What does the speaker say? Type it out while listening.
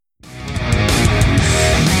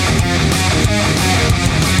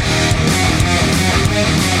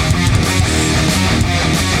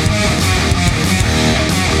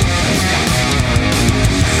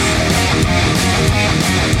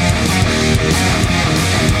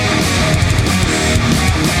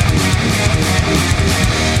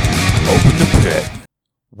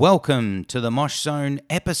Welcome to the Mosh Zone,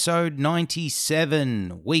 episode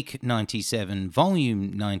 97, week 97,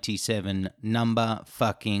 volume 97, number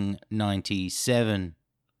fucking 97.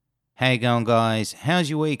 How you going, guys? How's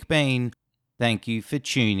your week been? Thank you for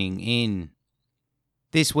tuning in.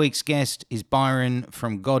 This week's guest is Byron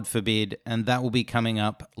from God Forbid, and that will be coming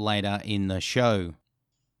up later in the show.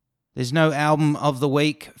 There's no album of the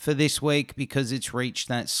week for this week because it's reached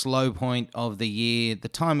that slow point of the year, the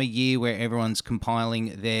time of year where everyone's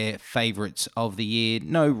compiling their favourites of the year.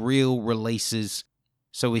 No real releases,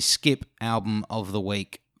 so we skip album of the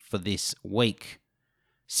week for this week.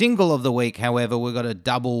 Single of the week, however, we've got a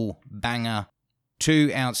double banger.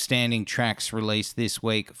 2 outstanding tracks released this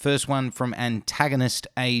week. First one from Antagonist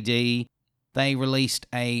AD. They released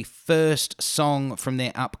a first song from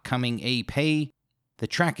their upcoming EP. The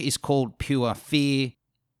track is called Pure Fear.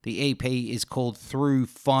 The EP is called Through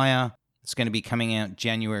Fire. It's going to be coming out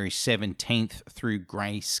January 17th through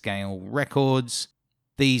Grayscale Records.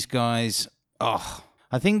 These guys,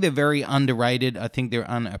 I think they're very underrated. I think they're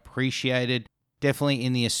unappreciated. Definitely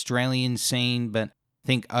in the Australian scene, but I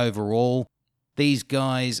think overall, these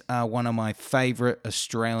guys are one of my favourite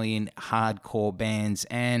Australian hardcore bands.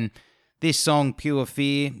 And this song, Pure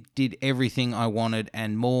Fear, did everything I wanted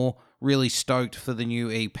and more. Really stoked for the new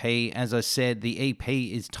EP. As I said, the EP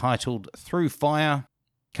is titled Through Fire.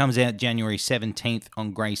 Comes out January 17th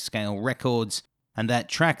on Grayscale Records. And that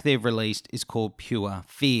track they've released is called Pure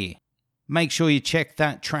Fear. Make sure you check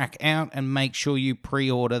that track out and make sure you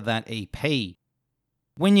pre-order that EP.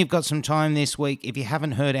 When you've got some time this week, if you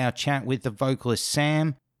haven't heard our chat with the vocalist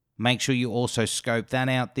Sam, make sure you also scope that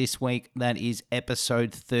out this week. That is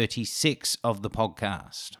episode 36 of the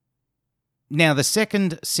podcast. Now, the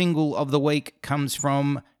second single of the week comes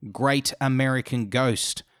from Great American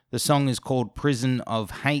Ghost. The song is called Prison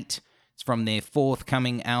of Hate. It's from their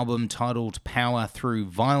forthcoming album titled Power Through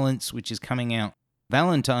Violence, which is coming out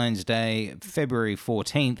Valentine's Day, February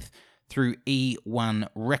 14th, through E1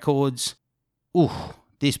 Records.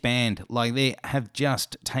 This band, they have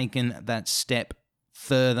just taken that step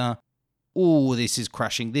further. This is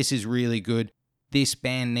crushing. This is really good. This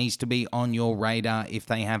band needs to be on your radar if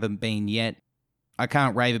they haven't been yet. I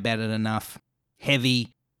can't rave about it enough. Heavy,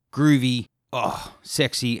 groovy,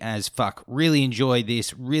 sexy as fuck. Really enjoyed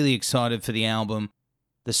this. Really excited for the album.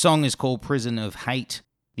 The song is called Prison of Hate.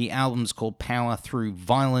 The album's called Power Through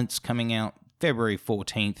Violence, coming out February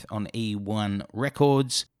 14th on E1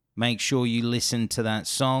 Records. Make sure you listen to that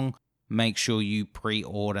song. Make sure you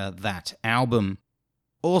pre-order that album.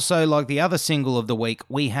 Also, like the other single of the week,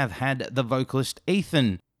 we have had the vocalist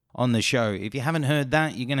Ethan on the show. If you haven't heard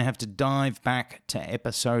that, you're going to have to dive back to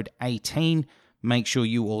episode 18. Make sure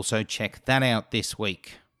you also check that out this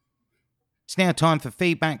week. It's now time for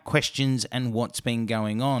feedback, questions, and what's been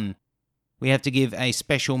going on. We have to give a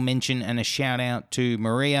special mention and a shout out to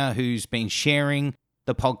Maria, who's been sharing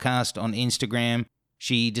the podcast on Instagram.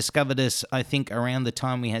 She discovered us, I think, around the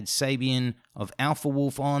time we had Sabian of Alpha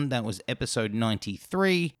Wolf on. That was episode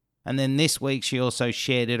 93. And then this week, she also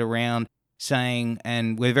shared it around saying,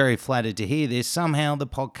 and we're very flattered to hear this, somehow the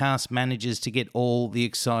podcast manages to get all the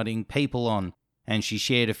exciting people on. And she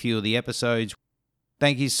shared a few of the episodes.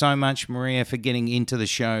 Thank you so much, Maria, for getting into the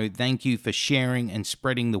show. Thank you for sharing and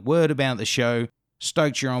spreading the word about the show.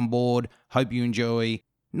 Stoked you're on board. Hope you enjoy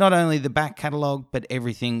not only the back catalogue, but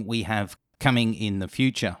everything we have coming in the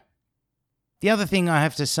future. The other thing I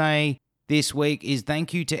have to say this week is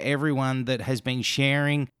thank you to everyone that has been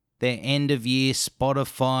sharing their end of year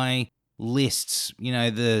Spotify lists. You know,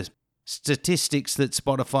 the statistics that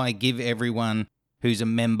Spotify give everyone who's a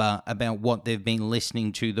member about what they've been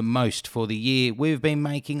listening to the most for the year. We've been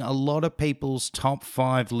making a lot of people's top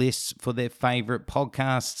 5 lists for their favorite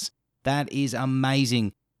podcasts. That is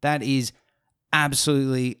amazing. That is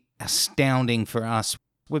absolutely astounding for us.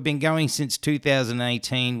 We've been going since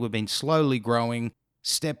 2018. We've been slowly growing,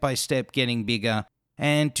 step by step getting bigger.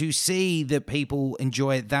 And to see that people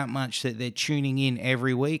enjoy it that much that they're tuning in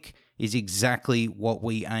every week is exactly what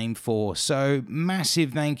we aim for. So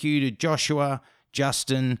massive thank you to Joshua,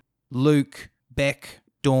 Justin, Luke, Beck,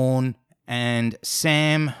 Dawn, and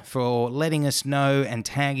Sam for letting us know and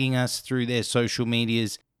tagging us through their social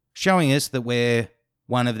medias, showing us that we're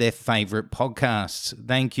one of their favorite podcasts.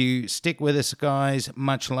 Thank you. Stick with us, guys.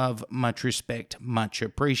 Much love, much respect, much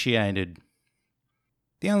appreciated.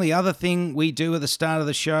 The only other thing we do at the start of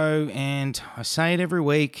the show, and I say it every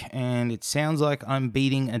week, and it sounds like I'm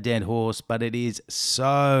beating a dead horse, but it is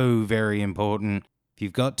so very important. If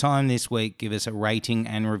you've got time this week, give us a rating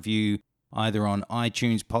and review, either on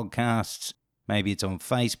iTunes podcasts, maybe it's on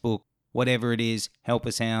Facebook, whatever it is, help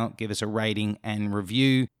us out, give us a rating and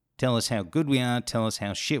review. Tell us how good we are. Tell us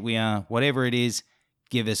how shit we are. Whatever it is,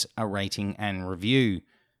 give us a rating and review.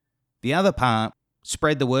 The other part,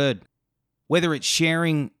 spread the word. Whether it's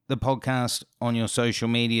sharing the podcast on your social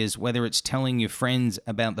medias, whether it's telling your friends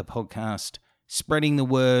about the podcast, spreading the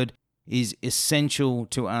word is essential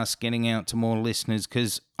to us getting out to more listeners,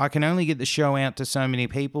 because I can only get the show out to so many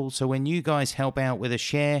people. So when you guys help out with a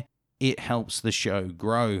share, it helps the show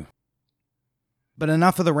grow. But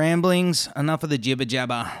enough of the ramblings, enough of the jibber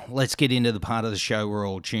jabber. Let's get into the part of the show we're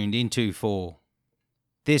all tuned into for.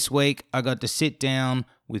 This week, I got to sit down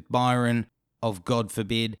with Byron of God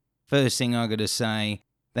Forbid. First thing I got to say,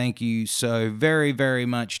 thank you so very, very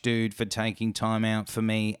much, dude, for taking time out for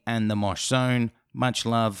me and the Mosh Zone. Much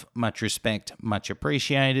love, much respect, much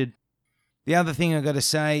appreciated. The other thing I got to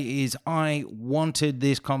say is I wanted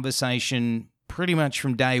this conversation pretty much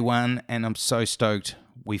from day one, and I'm so stoked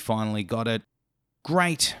we finally got it.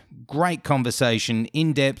 Great conversation,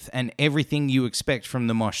 in depth, and everything you expect from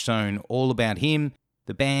the Mosh Zone, all about him,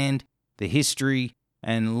 the band, the history,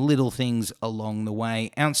 and little things along the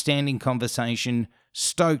way. Outstanding conversation.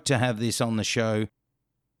 Stoked to have this on the show.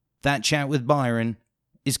 That chat with Byron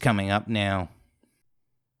is coming up now.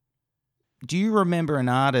 Do you remember an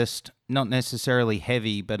artist, not necessarily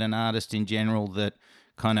heavy, but an artist in general that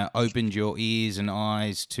kind of opened your ears and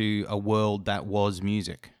eyes to a world that was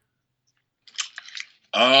music?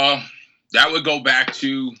 That would go back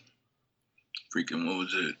to freaking, what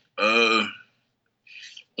was it? I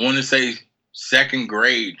want to say second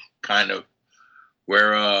grade, kind of,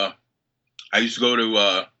 where I used to go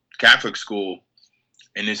to Catholic school,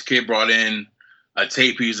 and this kid brought in a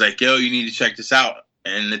tape. He was like, yo, you need to check this out.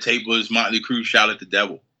 And the tape was Motley Crue, Shout at the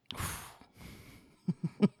Devil.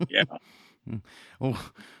 Yeah.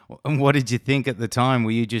 And what did you think at the time?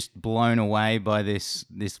 Were you just blown away by this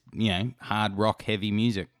hard rock heavy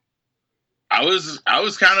music? I was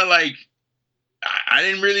kind of like, I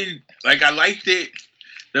didn't really, like, I liked it.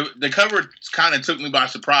 The cover kind of took me by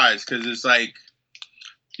surprise, because it's like,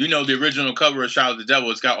 the original cover of Shout at the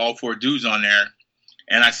Devil, it's got all four dudes on there.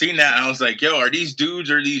 And I seen that, and I was like, yo, are these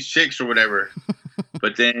dudes or these chicks or whatever?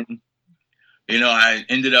 But then, I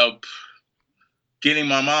ended up getting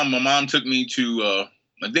my mom. My mom took me to,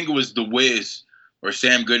 I think it was The Wiz or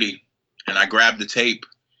Sam Goody, and I grabbed the tape.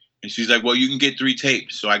 And she's like, well, you can get 3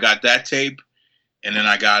 tapes. So I got that tape, and then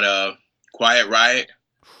I got Quiet Riot,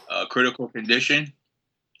 Critical Condition.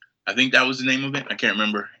 I think that was the name of it. I can't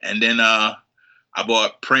remember. And then I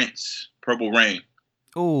bought Prince, Purple Rain.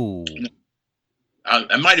 Oh.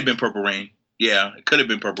 It might have been Purple Rain. Yeah, it could have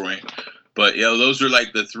been Purple Rain. But, those are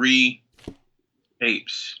like the 3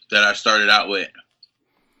 tapes that I started out with.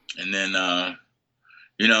 And then, I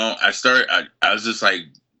was just like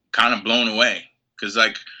kind of blown away. Because,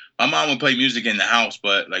 like, my mom would play music in the house,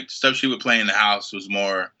 but, like, the stuff she would play in the house was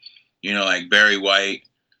more, like Barry White,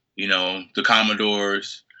 the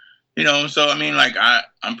Commodores. So, I mean, like,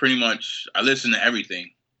 I'm pretty much, I listen to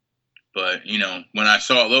everything. But, when I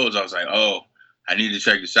saw those, I was like, oh, I need to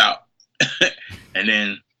check this out. And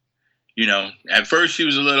then, at first she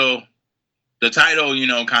was a little, the title,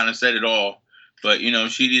 kind of said it all. But,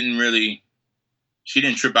 she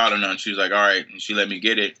didn't trip out on none. She was like, all right. And she let me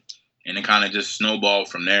get it. And it kind of just snowballed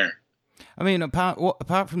from there. I mean,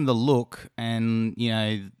 apart from the look and,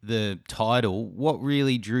 the title, what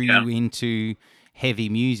really drew you into heavy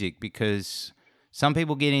music? Because some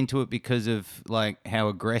people get into it because of, like, how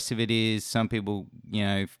aggressive it is. Some people,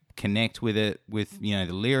 connect with it with, the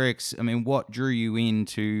lyrics. I mean, what drew you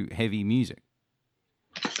into heavy music?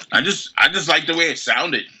 I just liked the way it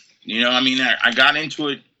sounded. I got into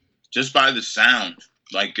it just by the sound.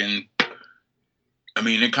 Like, and I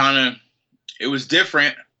mean, it was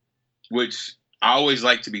different, which I always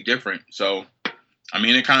like to be different. So, I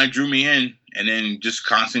mean, it kind of drew me in, and then just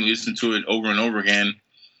constantly listened to it over and over again.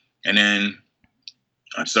 And then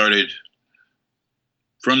I started,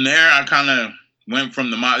 from there, I kind of went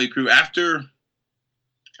from the Motley Crue. After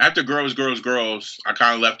Girls, Girls, Girls, I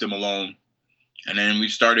kind of left them alone. And then we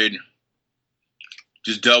started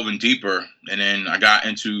just delving deeper. And then I got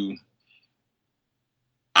into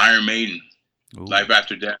Iron Maiden, Ooh. Life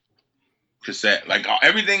After Death, cassette. Like,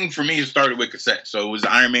 everything for me started with cassette. So it was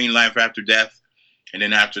Iron Maiden, Life After Death. And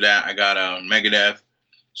then after that, I got Megadeth,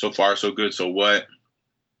 So Far, So Good, So What.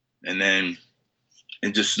 And then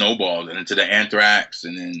it just snowballed into the Anthrax,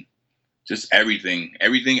 and then just everything.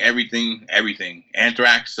 Anthrax,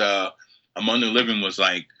 Among the Living was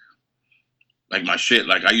like my shit.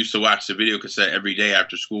 Like, I used to watch the video cassette every day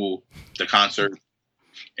after school, the concert.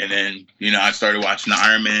 And then, I started watching the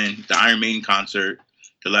Iron Maiden concert,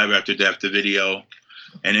 the Live After Death, the video.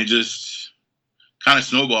 And it just kind of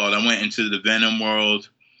snowballed. I went into the Venom world.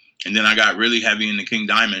 And then I got really heavy into King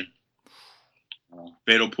Diamond,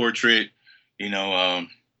 Fatal Portrait, you know,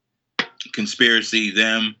 Conspiracy,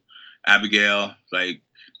 them, Abigail, like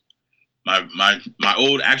my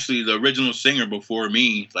old, actually the original singer before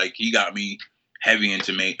me, like he got me heavy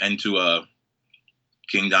into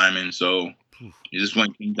King Diamond. So it just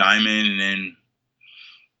went King Diamond, and then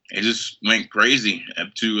it just went crazy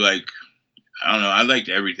up to like, I don't know, I liked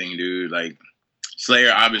everything, dude. Like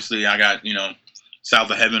Slayer, obviously I got,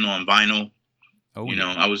 South of Heaven on vinyl. Oh,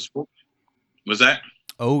 Was that?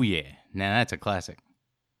 Oh yeah. Now that's a classic.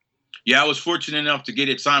 Yeah, I was fortunate enough to get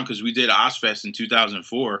it signed because we did Ozfest in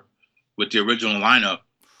 2004 with the original lineup.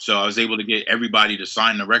 So I was able to get everybody to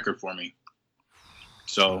sign the record for me.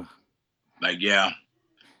 So, like, yeah,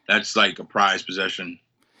 that's like a prized possession.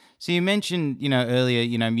 So you mentioned,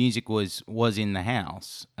 earlier, music was in the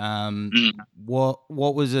house. What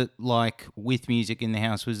was it like with music in the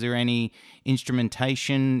house? Was there any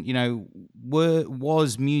instrumentation?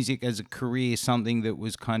 Was music as a career something that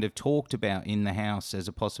was kind of talked about in the house as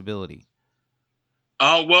a possibility?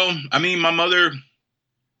 Oh, well, I mean, my mother,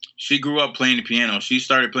 she grew up playing the piano. She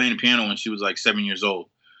started playing the piano when she was like 7 years old.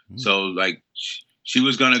 So like she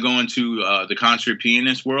was going to go into the concert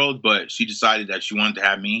pianist world, but she decided that she wanted to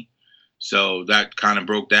have me. So that kind of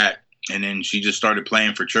broke that. And then she just started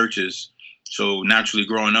playing for churches. So naturally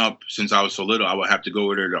growing up, since I was so little, I would have to go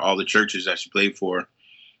with her to all the churches that she played for.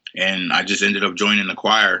 And I just ended up joining the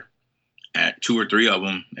choir at 2 or 3 of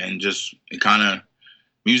them. And just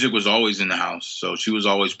music was always in the house. So she was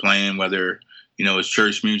always playing, whether, it's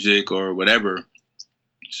church music or whatever.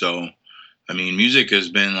 So, I mean, music has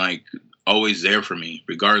been like always there for me,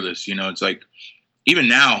 regardless. It's like, even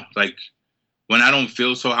now, like, when I don't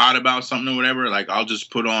feel so hot about something or whatever, like I'll just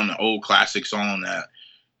put on an old classic song that,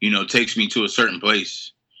 takes me to a certain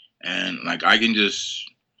place. And like I can do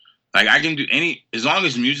as long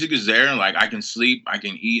as music is there, like I can sleep, I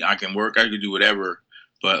can eat, I can work, I can do whatever.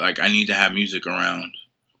 But like I need to have music around.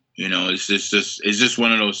 It's just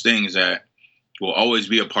one of those things that will always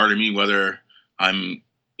be a part of me, whether I'm,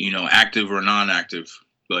 active or non-active.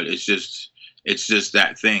 But it's just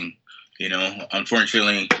that thing,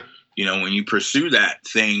 unfortunately. When you pursue that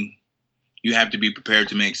thing, you have to be prepared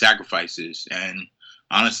to make sacrifices. And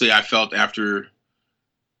honestly, I felt after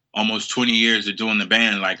almost 20 years of doing the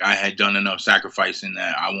band, like I had done enough sacrificing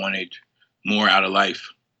that I wanted more out of life.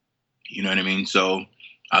 You know what I mean? So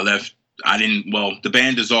I left. The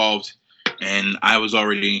band dissolved and I was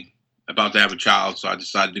already about to have a child. So I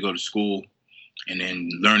decided to go to school and then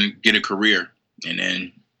get a career. And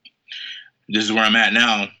then this is where I'm at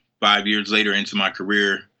now, 5 years later into my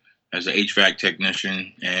career as an HVAC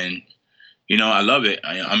technician. And, I love it.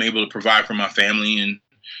 I'm able to provide for my family. And,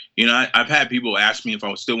 I've had people ask me if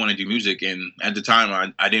I still want to do music. And at the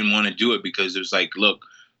time I didn't want to do it because it was like, look,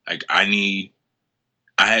 like I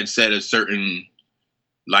had set a certain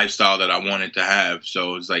lifestyle that I wanted to have.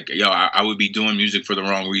 So it's like, I would be doing music for the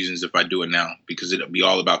wrong reasons if I do it now, because it'll be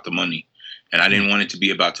all about the money. And I didn't want it to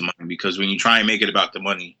be about the money, because when you try and make it about the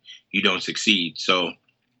money, you don't succeed. So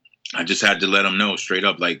I just had to let them know straight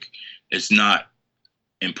up, like, it's not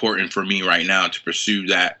important for me right now to pursue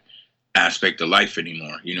that aspect of life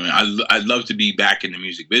anymore. I'd love to be back in the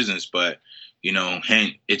music business, but,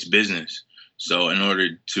 hint, it's business. So in order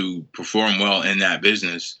to perform well in that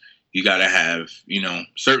business, you got to have,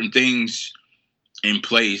 certain things in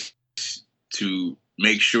place to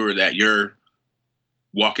make sure that you're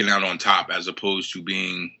walking out on top, as opposed to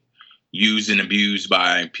being used and abused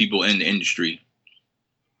by people in the industry.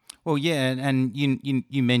 Well, yeah, and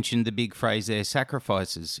you mentioned the big phrase there,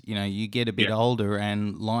 sacrifices. You get a bit older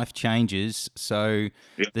and life changes, so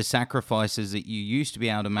the sacrifices that you used to be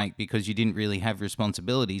able to make because you didn't really have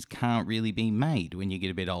responsibilities can't really be made when you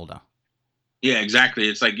get a bit older. Yeah, exactly.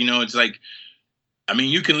 It's like, I mean,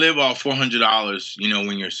 you can live off $400,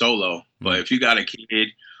 when you're solo, but if you got a kid,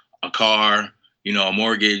 a car, a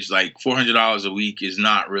mortgage, like $400 a week is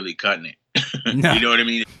not really cutting it. No. You know what I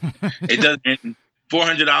mean? It doesn't.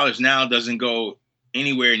 $400 now doesn't go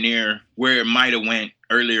anywhere near where it might have went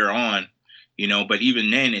earlier on, but even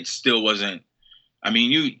then it still wasn't. I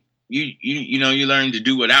mean, you learn to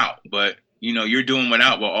do without, but you're doing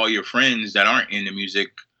without while all your friends that aren't into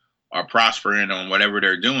music are prospering on whatever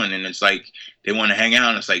they're doing. And it's like, they want to hang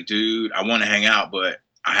out. And it's like, dude, I want to hang out, but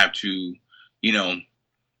I have to,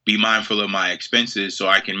 be mindful of my expenses so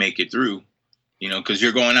I can make it through, cause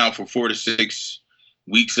you're going out for 4 to 6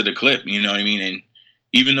 weeks of the clip, you know what I mean? And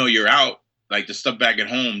even though you're out, like, the stuff back at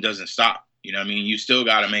home doesn't stop. You know what I mean? You still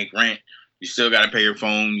got to make rent. You still got to pay your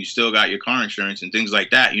phone. You still got your car insurance and things like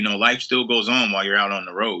that. Life still goes on while you're out on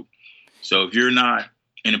the road. So if you're not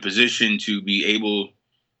in a position to be able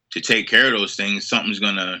to take care of those things, something's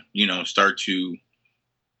gonna, start to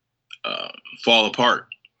fall apart.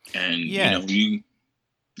 And you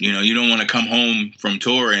don't want to come home from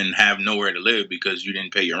tour and have nowhere to live because you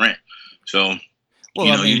didn't pay your rent. So,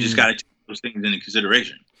 you just got to take those things into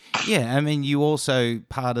consideration. Yeah, I mean, you also,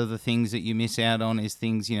 part of the things that you miss out on is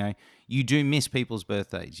things, you do miss people's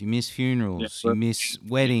birthdays, you miss funerals, you miss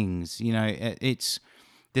weddings, it's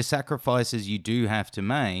the sacrifices you do have to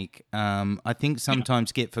make, I think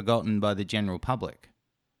sometimes get forgotten by the general public.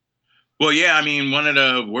 Well, yeah, I mean, one of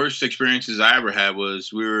the worst experiences I ever had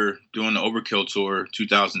was we were doing the Overkill tour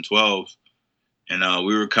 2012, and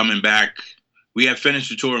we were coming back. We had finished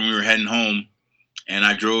the tour and we were heading home, and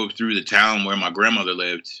I drove through the town where my grandmother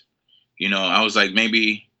lived. I was like,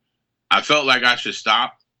 maybe I felt like I should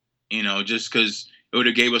stop, just because it would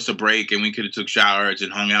have gave us a break and we could have took showers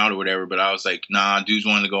and hung out or whatever. But I was like, nah, dudes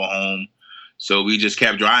wanted to go home. So we just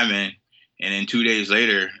kept driving. And then 2 days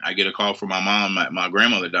later, I get a call from my mom. My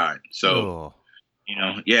grandmother died. So,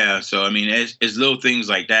 yeah. So, I mean, it's little things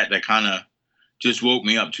like that kind of just woke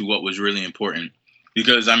me up to what was really important.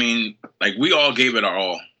 Because, I mean, like, we all gave it our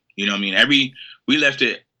all. I mean, we left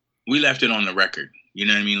it on the record. You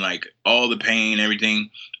know what I mean? Like, all the pain, everything.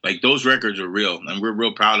 Like, those records are real. And we're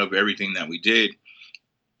real proud of everything that we did.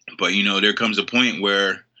 But, there comes a point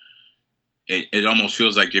where it almost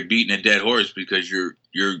feels like you're beating a dead horse because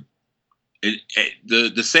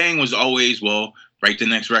the saying was always, well, write the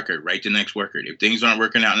next record. If things aren't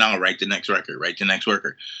working out now, write the next record.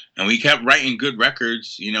 And we kept writing good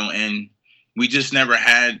records, and we just never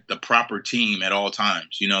had the proper team at all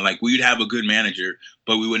times. Like, we'd have a good manager,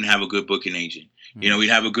 but we wouldn't have a good booking agent. We'd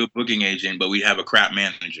have a good booking agent, but we'd have a crap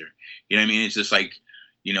manager. You know what I mean? It's just like,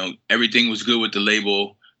 everything was good with the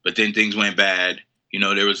label, but then things went bad.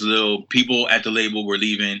 There was little people at the label were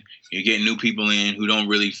leaving. You're getting new people in who don't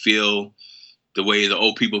really feel the way the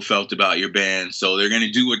old people felt about your band. So they're going to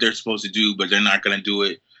do what they're supposed to do, but they're not going to do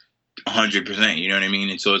it 100%. You know what I mean?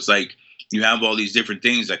 And so it's like you have all these different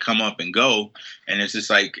things that come up and go. And it's just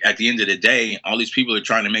like, at the end of the day, all these people are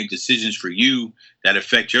trying to make decisions for you that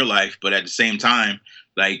affect your life. But at the same time,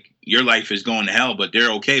 like, your life is going to hell, but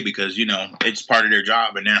they're okay because, it's part of their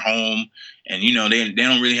job and they're home and, they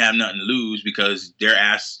don't really have nothing to lose because their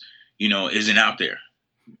ass, isn't out there.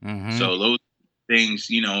 Mm-hmm. So those things,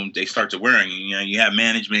 they start to wear on you. You have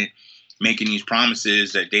management making these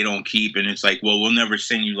promises that they don't keep. And it's like, well, we'll never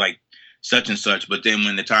send you like such and such. But then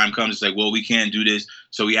when the time comes, it's like, well, we can't do this.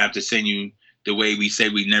 So we have to send you the way we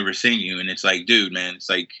said we'd never send you. And it's like, dude, man, it's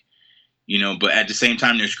like, but at the same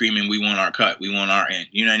time, they're screaming, we want our cut. We want our end.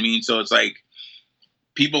 You know what I mean? So it's like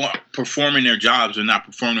people are performing their jobs and not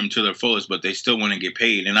performing them to their fullest, but they still want to get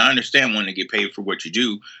paid. And I understand wanting to get paid for what you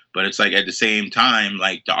do, but it's like at the same time,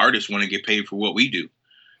 like the artists want to get paid for what we do,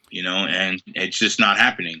 and it's just not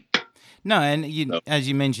happening. No, and as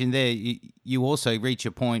you mentioned there, you also reach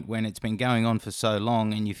a point when it's been going on for so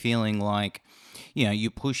long and you're feeling like,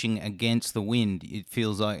 you're pushing against the wind. It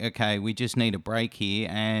feels like, okay, we just need a break here.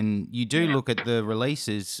 And you do look at the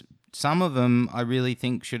releases. Some of them I really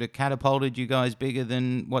think should have catapulted you guys bigger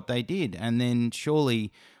than what they did. And then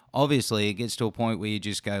surely, obviously, it gets to a point where you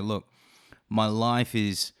just go, look, my life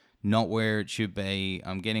is not where it should be.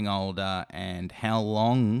 I'm getting older. And how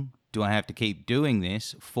long do I have to keep doing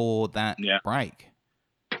this for that break?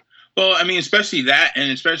 Well, I mean, especially that,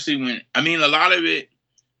 and especially when, I mean, a lot of it,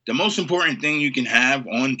 the most important thing you can have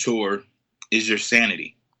on tour is your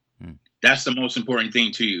sanity. That's the most important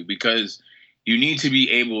thing to you because you need to be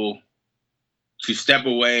able to step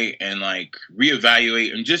away and like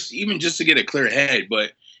reevaluate and just to get a clear head.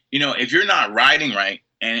 But, if you're not riding right,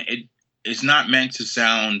 and it's not meant to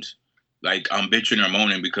sound like I'm bitching or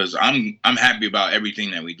moaning because I'm happy about everything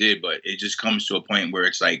that we did, but it just comes to a point where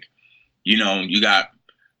it's like, you got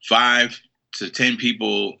 5 to 10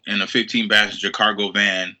 people in a 15-passenger cargo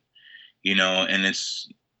van, and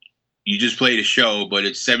you just played a show, but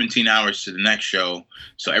it's 17 hours to the next show,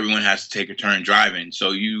 so everyone has to take a turn driving.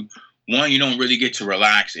 So you don't really get to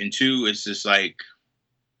relax, and 2, it's just like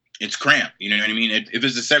it's cramped. You know what I mean? If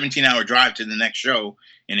it's a 17-hour drive to the next show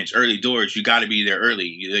and it's early doors, you got to be there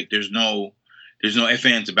early. There's no ifs,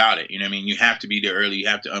 ands about it. You know what I mean? You have to be there early. You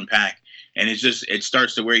have to unpack, and it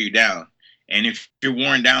starts to wear you down. And if you're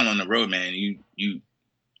worn down on the road, man,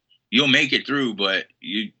 you'll make it through, but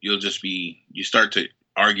you start to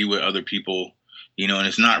argue with other people, and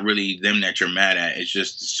it's not really them that you're mad at. It's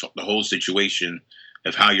just the whole situation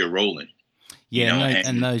of how you're rolling. Yeah,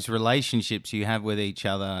 and those relationships you have with each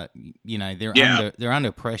other, they're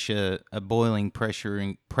under pressure, a boiling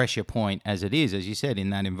pressure point as it is, as you said, in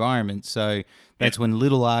that environment. So that's when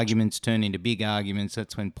little arguments turn into big arguments.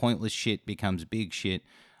 That's when pointless shit becomes big shit.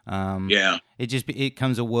 Yeah. It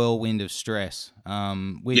comes a whirlwind of stress,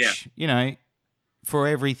 which, for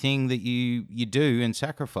everything that you do and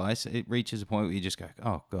sacrifice, it reaches a point where you just go,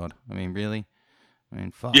 oh God, I mean, really? I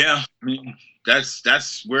mean, fuck. Yeah. I mean,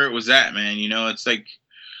 that's where it was at, man. It's like,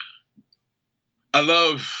 I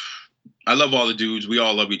love all the dudes. We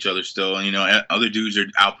all love each other still. And, other dudes are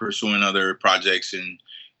out pursuing other projects. And,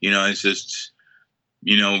 it's just,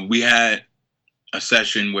 we had a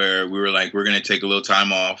session where we were like, we're going to take a little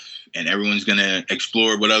time off and everyone's going to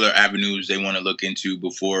explore what other avenues they want to look into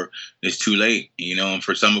before it's too late. And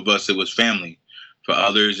for some of us, it was family. For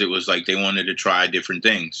others, it was like they wanted to try different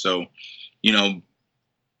things. So,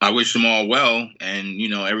 I wish them all well. And,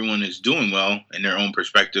 everyone is doing well in their own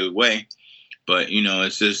perspective way. But,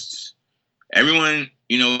 it's just everyone,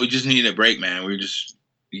 we just needed a break, man. We're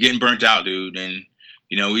getting burnt out, dude. And,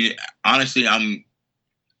 we honestly,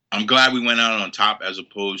 I'm glad we went out on top as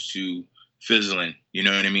opposed to fizzling. You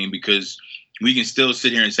know what I mean? Because we can still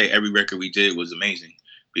sit here and say every record we did was amazing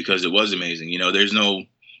because it was amazing. There's no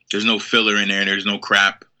filler in there. There's no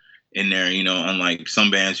crap in there, unlike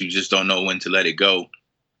some bands who just don't know when to let it go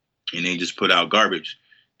and they just put out garbage.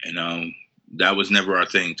 And that was never our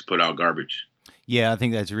thing, to put out garbage. Yeah, I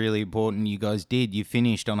think that's really important. You guys did. You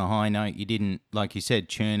finished on a high note. You didn't, like you said,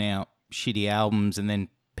 churn out shitty albums and then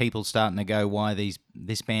people starting to go, why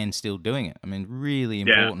this band's still doing it? I mean, really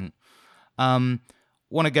important. Yeah.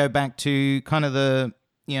 Want to go back to kind of the,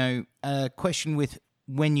 question with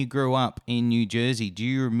when you grew up in New Jersey. Do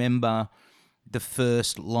you remember the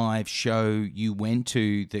first live show you went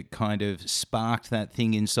to that kind of sparked that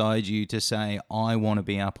thing inside you to say, I want to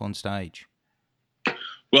be up on stage?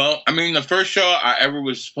 Well, I mean, the first show I ever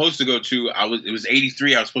was supposed to go to, it was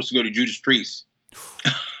 83. I was supposed to go to Judas Priest.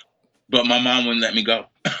 But my mom wouldn't let me go.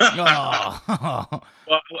 Oh.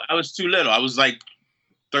 Well, I was too little. I was like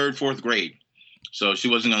 3rd, 4th grade. So she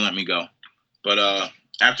wasn't going to let me go. But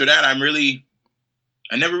after that, I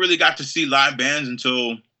never really got to see live bands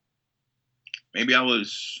until maybe I want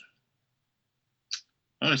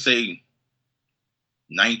to say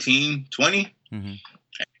 19, 20. Mm-hmm.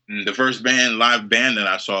 And the first live band that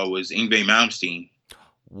I saw was Yngwie Malmsteen.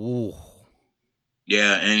 Ooh.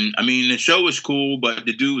 Yeah, and I mean, the show was cool, but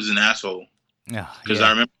the dude was an asshole. Because I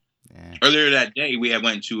remember earlier that day, we had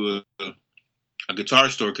went to a guitar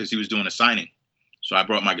store because he was doing a signing. So I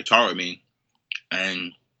brought my guitar with me.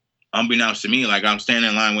 And unbeknownst to me, like, I'm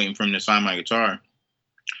standing in line waiting for him to sign my guitar.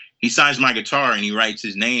 He signs my guitar and he writes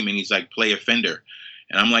his name and he's like, play a Fender.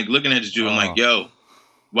 And I'm like looking at this dude, I'm like, yo,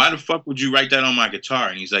 why the fuck would you write that on my guitar?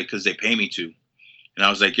 And he's like, because they pay me to. And I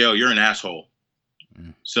was like, yo, you're an asshole.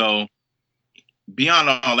 So beyond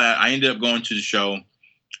all that, I ended up going to the show.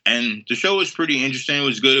 And the show was pretty interesting. It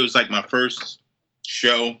was good. It was like my first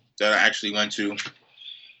show that I actually went to.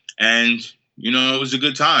 And, it was a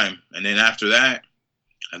good time. And then after that,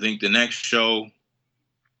 I think the next show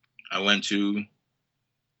I went to,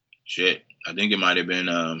 I think it might have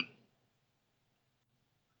been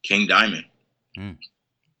King Diamond.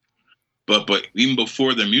 But even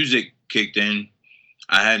before the music kicked in,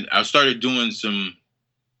 I started doing some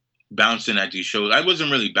bouncing at these shows. I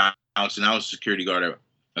wasn't really bouncing. I was a security guard at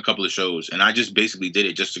a couple of shows, and I just basically did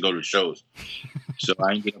it just to go to the shows. So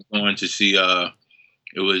I ended up going to see.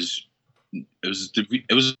 It was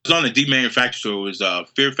on the Demanufacture tour. It was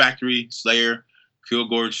Fear Factory, Slayer, Pure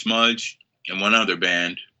Gorge, Smudge, and one other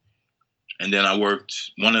band. And then I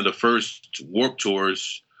worked one of the first Warped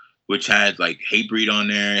tours, which had like Hatebreed on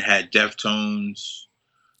there. It had Deftones.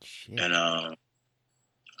 Shit. And a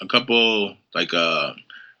couple like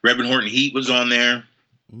Reverend Horton Heat was on there.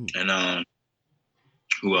 And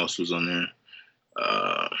who else was on there?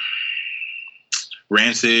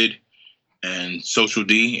 Rancid and Social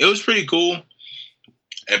D. It was pretty cool.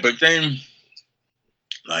 But then,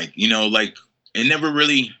 like, I never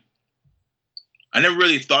really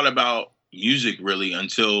thought about music really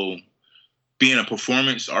until being a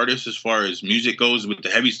performance artist as far as music goes with the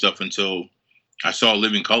heavy stuff until I saw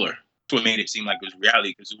Living Color. That's what made it seem like it was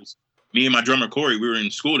reality, because it was me and my drummer Corey. We were in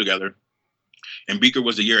school together, and Beaker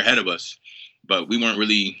was a year ahead of us, but we weren't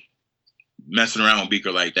really messing around with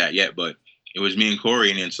Beaker like that yet. But it was me and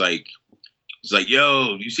Corey, and it's like,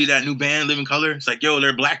 yo, you see that new band, Living Color? It's like, yo,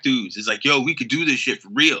 they're black dudes. It's like, yo, we could do this shit for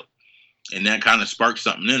real. And that kind of sparked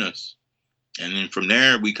something in us. And then from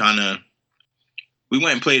there, we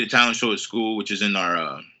went and played a talent show at school, which is in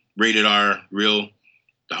our rated R reel,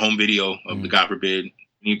 the home video of the God Forbid,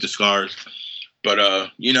 Beneath the Scars. But,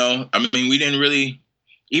 I mean, we didn't really,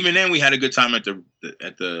 even then we had a good time at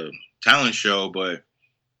the talent show. But,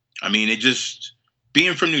 I mean, it just,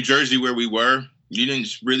 being from New Jersey where we were, you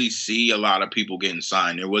didn't really see a lot of people getting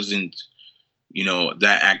signed. There wasn't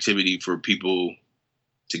that activity for people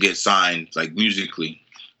to get signed, like musically.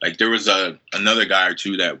 Like there was another guy or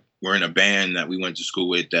two that were in a band that we went to school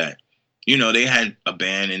with that, they had a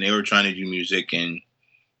band and they were trying to do music and,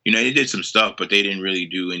 they did some stuff, but they didn't really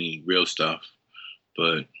do any real stuff.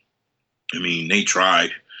 But I mean, they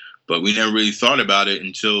tried, but we never really thought about it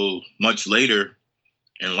until much later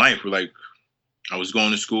in life. We're like, I was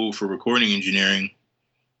going to school for recording engineering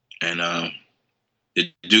and, the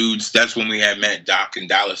dudes, that's when we had met Doc in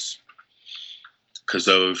Dallas because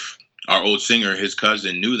of our old singer, his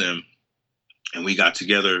cousin knew them, and we got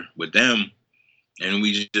together with them and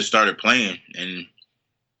we just started playing. And,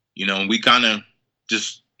 we kind of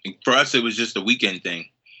just, for us, it was just a weekend thing,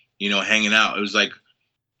 hanging out. It was like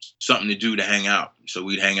something to do to hang out. So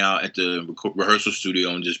we'd hang out at the rehearsal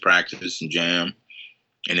studio and just practice and jam.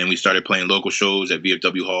 And then we started playing local shows at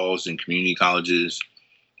VFW halls and community colleges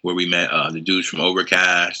where we met the dudes from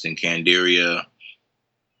Overcast and Candiria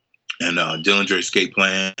and Dillinger Escape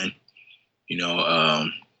Plan.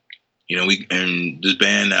 We and this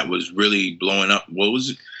band that was really blowing up.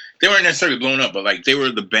 They weren't necessarily blowing up, but like they were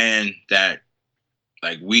the band that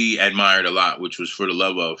like we admired a lot, which was For the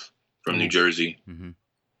Love Of from New Jersey. Mm-hmm.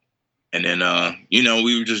 And then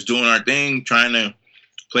we were just doing our thing, trying to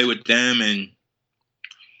play with them. And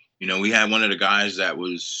we had one of the guys that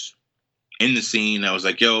was in the scene that was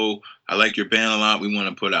like, yo, I like your band a lot. We want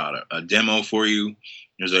to put out a demo for you.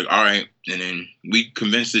 It was like, all right. And then we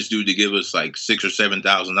convinced this dude to give us like $6,000 or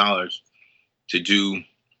 $7,000 to do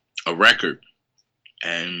a record.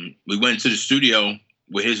 And we went to the studio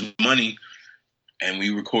with his money and we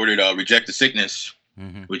recorded Reject the Sickness,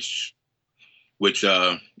 mm-hmm. which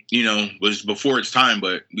was before its time,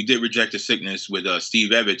 but we did Reject the Sickness with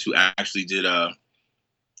Steve Evans, who actually did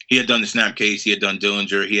he had done the Snapcase, he had done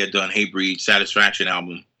Dillinger, he had done Hatebreed, Satisfaction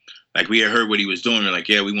album. Like we had heard what he was doing. We're like,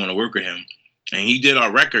 yeah, we want to work with him. And he did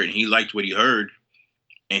our record and he liked what he heard.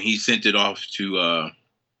 And he sent it off to,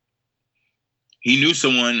 he knew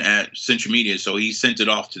someone at Central Media. So he sent it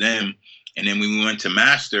off to them. And then when we went to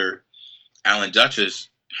master, Alan Duchess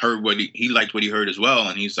heard he liked what he heard as well.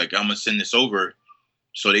 And he's like, I'm going to send this over.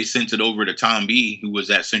 So they sent it over to Tom B, who was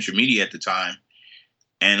at Central Media at the time.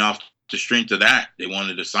 And off the strength of that, they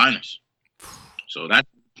wanted to sign us. So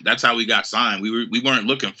that's how we got signed. We weren't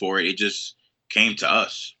looking for it. It just came to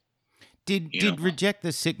us. Did Reject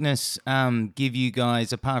the Sickness give you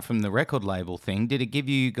guys, apart from the record label thing, did it give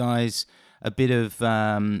you guys a bit of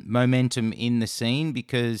momentum in the scene?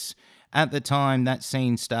 Because at the time that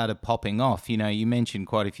scene started popping off, you mentioned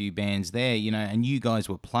quite a few bands there, and you guys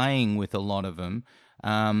were playing with a lot of them.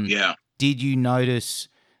 Yeah. Did you notice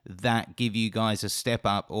that give you guys a step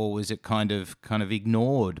up, or was it kind of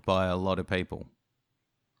ignored by a lot of people?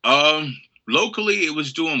 Locally it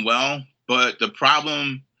was doing well, but the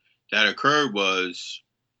problem that occurred was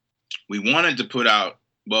we wanted to put out,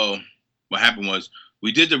 what happened was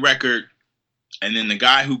we did the record and then the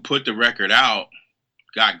guy who put the record out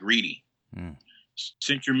got greedy.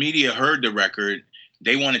 Central Media heard the record.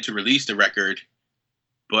 They wanted to release the record,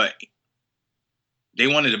 but they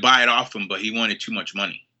wanted to buy it off him, but he wanted too much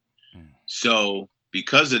money. So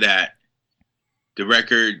because of that, the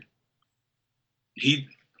record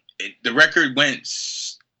went,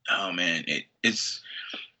 oh man,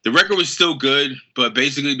 the record was still good, but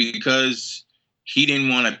basically because he didn't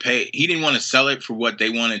want to sell it for what they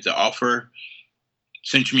wanted to offer,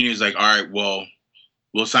 Central Media was like, all right, well,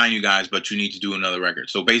 we'll sign you guys, but you need to do another record.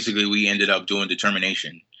 So basically we ended up doing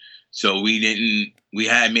Determination. So we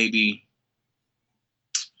had maybe,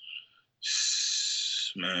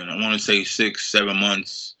 man, I want to say 6-7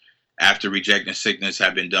 months after Rejecting Sickness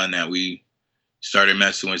had been done that we started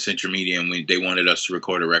messing with Central Media and they wanted us to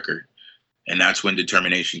record a record. And that's when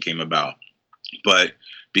Determination came about. But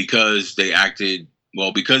because the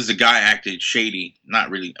guy acted shady, not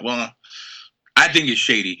really, I think it's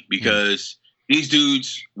shady because these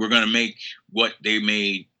dudes were going to make what they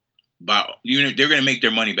made, they're going to make their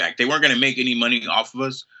money back. They weren't going to make any money off of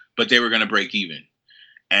us, but they were going to break even.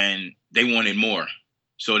 And they wanted more.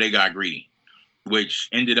 So they got greedy, which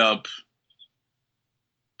ended up,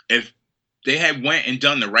 if they had went and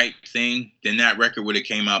done the right thing, then that record would have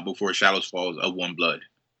came out before Shadows Falls of One Blood.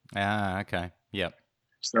 Ah, okay. Yep.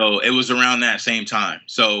 So it was around that same time.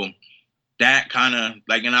 So that kind of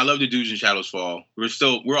like, and I love the dudes in Shadows Fall.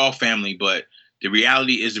 We're all family, but the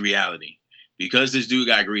reality is the reality. Because this dude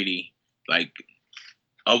got greedy, like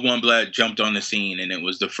Of One Blood jumped on the scene and it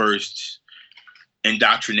was the first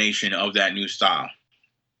indoctrination of that new style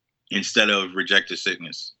instead of Reject the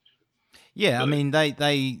Sickness. Yeah, but, I mean,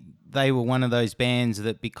 they were one of those bands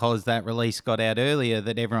that, because that release got out earlier,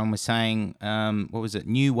 that everyone was saying, what was it,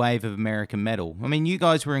 new wave of American metal. I mean, you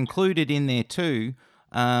guys were included in there too.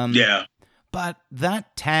 Yeah. But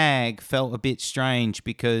that tag felt a bit strange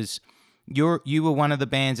because you were one of the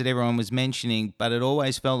bands that everyone was mentioning, but it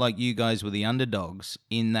always felt like you guys were the underdogs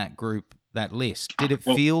in that group, that list. Did it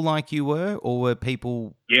feel like you were, or were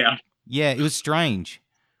people? Yeah. Yeah, it was strange.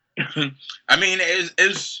 I mean,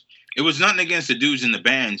 it was nothing against the dudes in the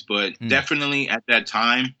bands, but definitely at that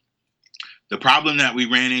time, the problem that we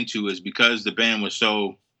ran into is because the band was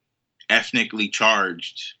so ethnically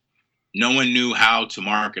charged, no one knew how to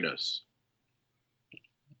market us.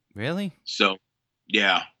 Really? So,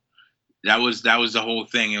 yeah, that was the whole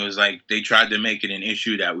thing. It was like they tried to make it an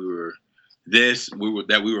issue that we were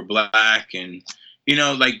that we were black, and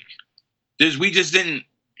like we just didn't.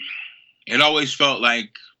 It always felt like,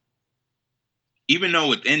 even though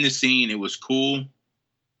within the scene it was cool,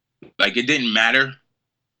 like it didn't matter,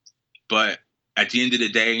 but at the end of the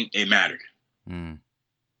day, it mattered.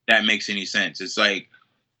 That makes any sense? It's like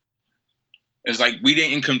we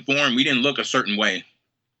didn't conform, we didn't look a certain way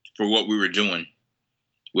for what we were doing,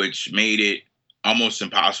 which made it almost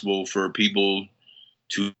impossible for people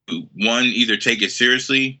to, one, either take it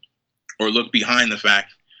seriously or look behind the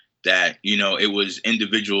fact that, it was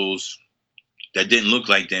individuals that didn't look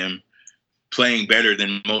like them playing better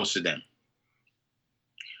than most of them.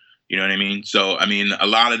 You know what I mean? So, I mean, a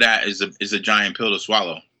lot of that is a giant pill to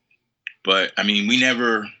swallow. But, I mean, we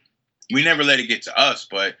never let it get to us,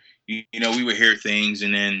 but, we would hear things,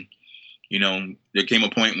 and then, there came a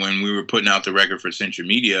point when we were putting out the record for Central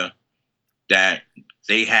Media that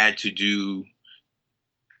they had to do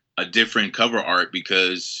a different cover art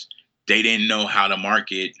because they didn't know how to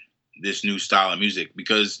market this new style of music,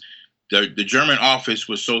 because the German office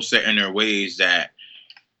was so set in their ways that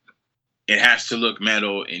it has to look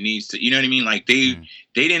metal. It needs to, you know what I mean? Like they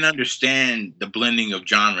didn't understand the blending of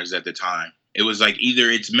genres at the time. It was like either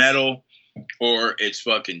it's metal or it's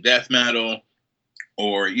fucking death metal,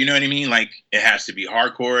 or, you know what I mean? Like it has to be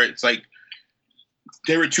hardcore. It's like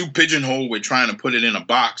they were too pigeonholed with trying to put it in a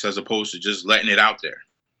box as opposed to just letting it out there.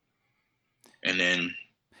 And then,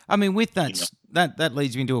 I mean, with that, that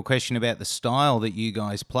leads me to a question about the style that you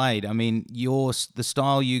guys played. I mean, the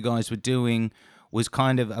style you guys were doing was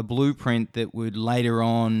kind of a blueprint that would later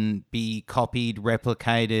on be copied,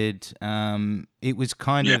 replicated. It was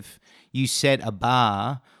kind of, you set a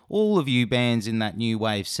bar. All of you bands in that new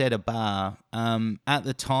wave set a bar. At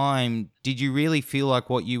the time, did you really feel like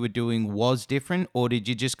what you were doing was different, or did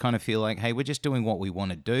you just kind of feel like, hey, we're just doing what we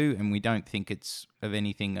want to do and we don't think it's of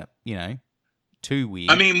anything, too weird?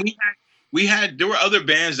 I mean, there were other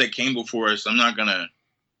bands that came before us. I'm not going to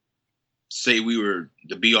say we were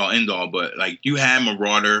the be all end all, but like you had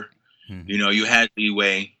Marauder, you had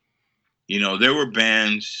Leeway, there were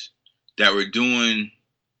bands that were doing,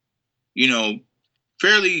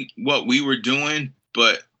 fairly what we were doing,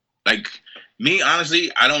 but like me,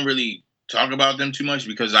 honestly, I don't really talk about them too much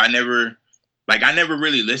because I never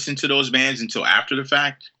really listened to those bands until after the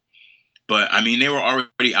fact. But I mean, they were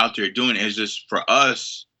already out there doing it. It's just for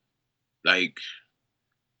us, like,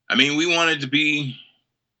 I mean, we wanted to be,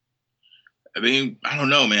 I mean, I don't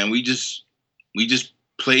know, man. We just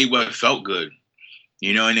played what felt good,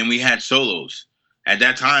 and then we had solos. At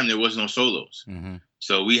that time, there was no solos.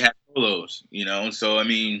 So we had solos, So, I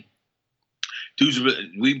mean, dudes,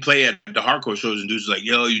 we play at the hardcore shows and dudes are like,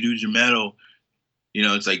 yo, you dudes are metal.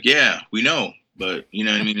 It's like, yeah, we know. But, you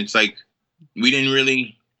know what I mean? It's like, we didn't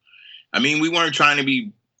really, I mean, we weren't trying to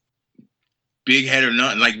be big head or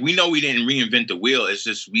nothing. Like, we know we didn't reinvent the wheel. It's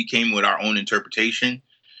just we came with our own interpretation.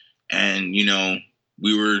 And,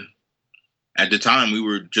 we were, at the time, we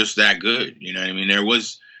were just that good. You know what I mean? There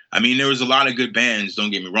was a lot of good bands, don't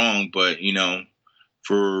get me wrong. But,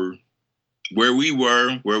 for where we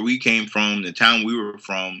were, where we came from, the town we were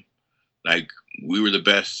from, like, we were the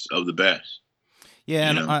best of the best. Yeah,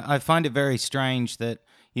 and I find it very strange that,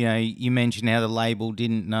 you mentioned how the label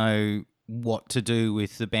didn't know what to do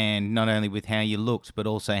with the band, not only with how you looked, but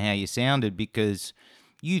also how you sounded, because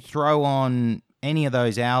you throw on any of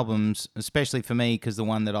those albums, especially for me, because the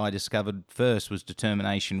one that I discovered first was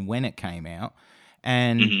Determination when it came out,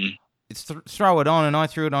 and throw it on, and I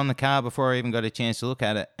threw it on the car before I even got a chance to look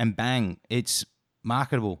at it, and bang, it's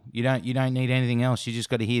marketable. You don't need anything else. You just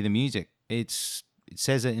got to hear the music. It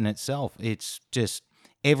says it in itself. It's just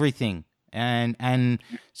everything, and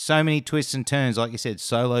so many twists and turns. Like you said,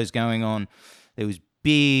 solos going on. There was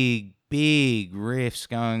big riffs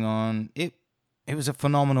going on. It was a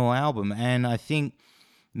phenomenal album, and I think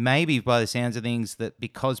maybe by the sounds of things that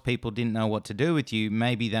because people didn't know what to do with you,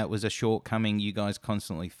 maybe that was a shortcoming you guys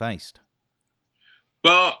constantly faced.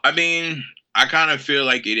 Well, I mean, I kind of feel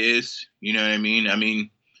like it is. You know what I mean? I mean,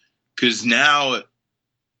 because now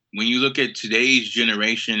when you look at today's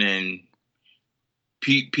generation and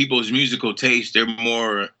people's musical taste, they're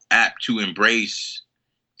more apt to embrace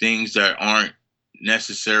things that aren't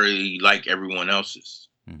necessarily like everyone else's.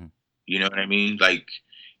 Mm-hmm. You know what I mean? Like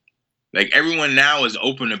everyone now is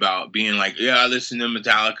open about being like, yeah, I listen to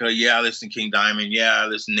Metallica, yeah, I listen to King Diamond, yeah, I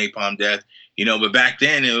listen to Napalm Death, you know. But back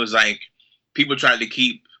then it was like people tried to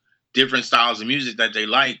keep different styles of music that they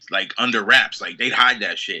liked like under wraps, like they'd hide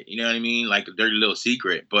that shit. You know what I mean? Like a dirty little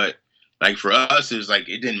secret. But like for us, it was like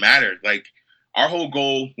it didn't matter. Like our whole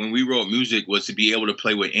goal when we wrote music was to be able to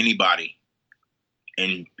play with anybody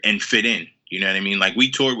and fit in. You know what I mean? Like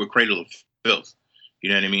we toured with Cradle of Filth. You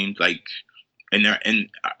know what I mean? Like and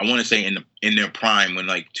I want to say in their prime when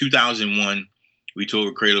like 2001 we toured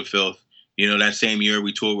with Cradle of Filth. You know, that same year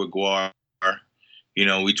we toured with Guar. You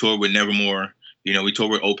know, we toured with Nevermore. You know, we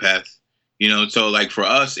toured with Opeth. You know, so like for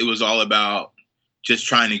us it was all about just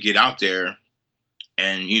trying to get out there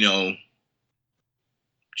and, you know,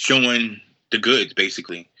 showing the goods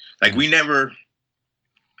basically. Like we never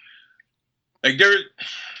like there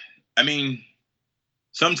I mean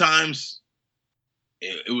sometimes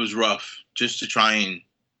it was rough just to try and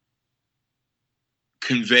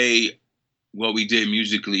convey what we did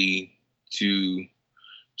musically to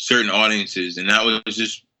certain audiences. And that was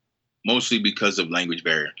just mostly because of language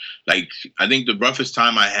barrier. Like, I think the roughest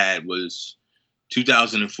time I had was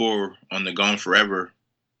 2004 on the Gone Forever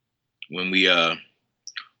when we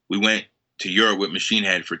went to Europe with Machine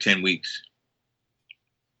Head for 10 weeks.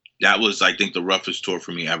 That was, I think, the roughest tour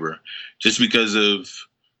for me ever. Just because of,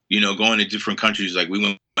 you know, going to different countries. Like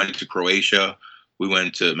we went to Croatia, we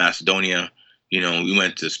went to Macedonia, you know, we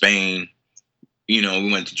went to Spain, you know,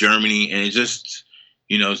 we went to Germany, and it just,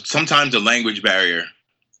 you know, sometimes the language barrier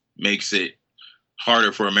makes it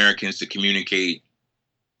harder for Americans to communicate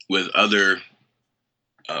with other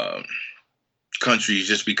countries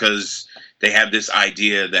just because they have this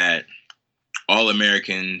idea that all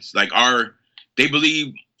Americans, like they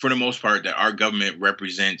believe for the most part that our government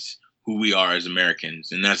represents who we are as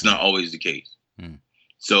Americans, and that's not always the case.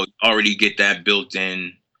 So already get that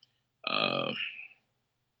built-in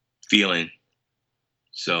feeling.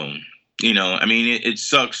 So, you know, I mean, it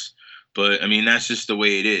sucks, but I mean, that's just the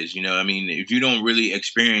way it is. You know, I mean, if you don't really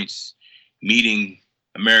experience meeting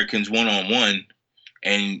Americans one-on-one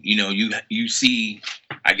and, you know, you see,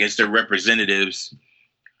 I guess, their representatives,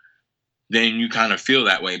 then you kind of feel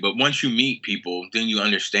that way. But once you meet people, then you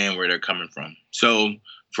understand where they're coming from. So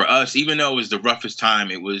for us, even though it was the roughest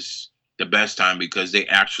time, it was the best time because they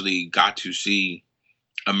actually got to see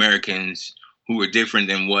Americans who were different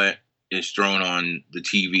than what is thrown on the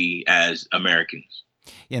TV as Americans.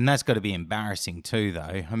 Yeah, and that's got to be embarrassing too,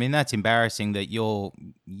 though. I mean, that's embarrassing that your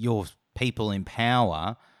people in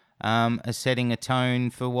power are setting a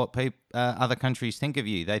tone for what other countries think of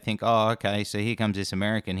you. They think, oh, okay, so here comes this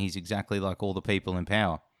American. He's exactly like all the people in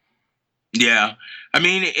power. Yeah, I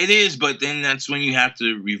mean, it is, but then that's when you have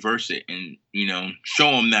to reverse it and, you know, show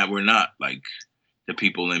them that we're not like the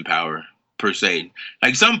people in power per se.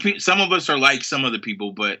 Like some of us are like some of the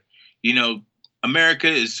people, but, you know, America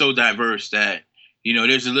is so diverse that, you know,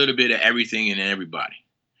 there's a little bit of everything in everybody.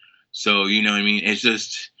 So, you know what I mean? It's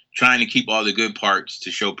just trying to keep all the good parts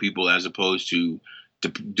to show people as opposed to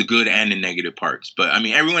the good and the negative parts. But, I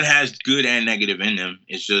mean, everyone has good and negative in them.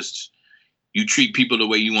 It's just you treat people the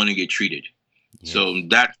way you want to get treated. Yes. So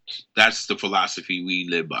that's the philosophy we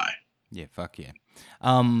live by. Yeah, fuck yeah.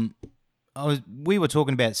 We were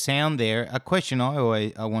talking about sound there. A question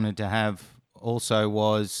I wanted to have also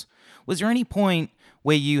was there any point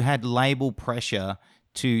where you had label pressure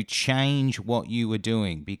to change what you were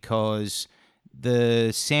doing because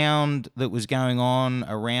the sound that was going on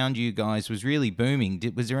around you guys was really booming?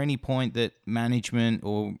 Was there any point that management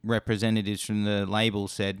or representatives from the label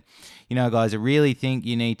said, you know, guys, I really think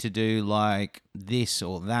you need to do like this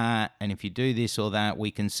or that, and if you do this or that, we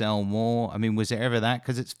can sell more? I mean, was there ever that?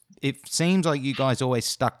 Because it seems like you guys always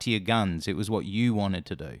stuck to your guns. It was what you wanted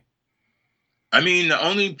to do. I mean, the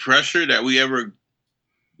only pressure that we ever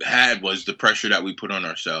had was the pressure that we put on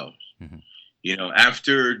ourselves. Mm-hmm. You know,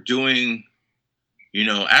 after doing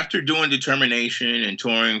Determination and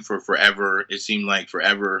touring for forever, it seemed like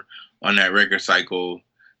forever on that record cycle,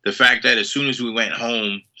 the fact that as soon as we went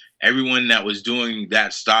home, everyone that was doing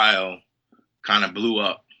that style kind of blew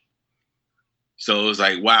up. So it was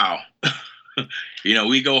like, wow, you know,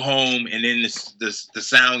 we go home and then the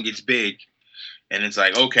sound gets big and it's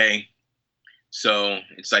like, okay, So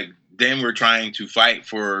it's like then we're trying to fight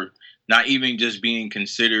for not even just being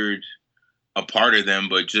considered a part of them,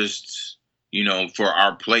 but just for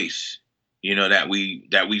our place. That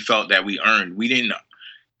we felt that we earned. We didn't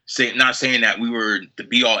say not saying that we were the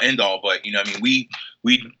be all end all, but I mean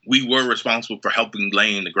we were responsible for helping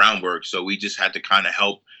laying the groundwork. So we just had to kind of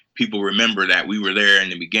help people remember that we were there in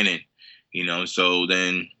the beginning. So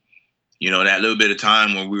then that little bit of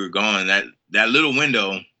time when we were gone, that little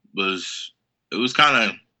window was kind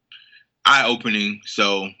of eye opening.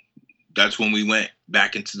 So that's when we went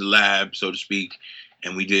back into the lab, so to speak,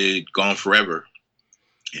 and we did Gone Forever.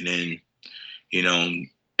 And then,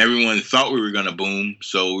 everyone thought we were going to boom.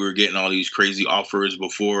 So we were getting all these crazy offers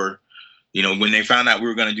before, when they found out we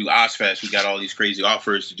were going to do Ozfest, we got all these crazy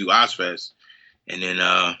offers to do Ozfest. And then,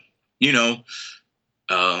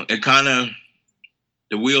 it kind of,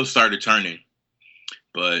 the wheels started turning.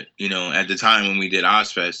 But, at the time when we did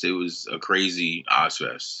Ozfest, it was a crazy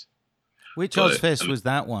Ozfest. Which Ozfest was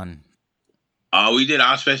that one? We did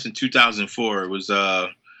Ozfest in 2004. It was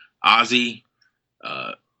Ozzy.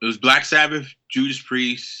 It was Black Sabbath, Judas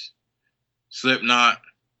Priest, Slipknot,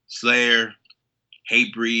 Slayer,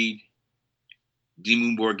 Hatebreed,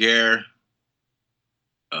 Dimmu Borgir,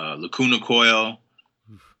 Lacuna Coil,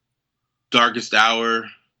 Darkest Hour,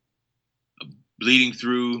 Bleeding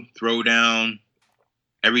Through, Throwdown,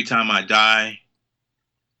 Every Time I Die,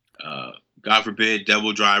 God Forbid,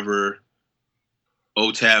 Devil Driver,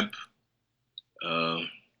 OTEP. Who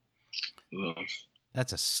else?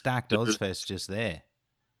 That's a stacked Ozfest just there.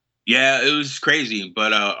 Yeah, it was crazy.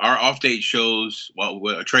 But our off-date shows,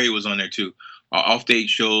 Trey was on there too. Our off-date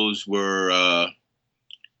shows were,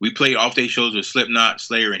 we played off-date shows with Slipknot,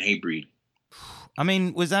 Slayer, and Hatebreed. I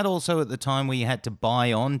mean, was that also at the time where you had to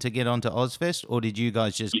buy on to get onto Ozfest, or did you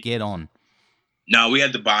guys just get on? No, we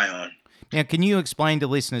had to buy on. Now, can you explain to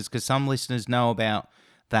listeners, because some listeners know about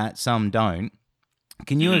that, some don't.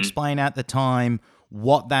 Can you explain at the time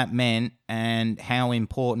what that meant and how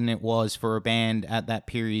important it was for a band at that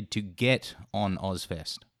period to get on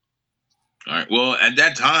Ozfest? All right. Well, at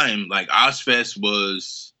that time, like Ozfest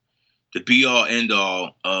was the be all end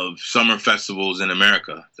all of summer festivals in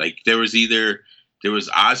America. Like there was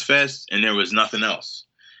Ozfest and there was nothing else.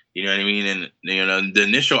 You know what I mean? And the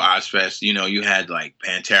initial Ozfest, you had like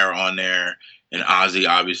Pantera on there and Ozzy,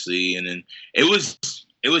 obviously, and then it was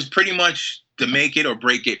pretty much to make it or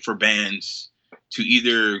break it for bands to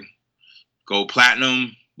either go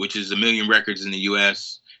platinum, which is 1 million records in the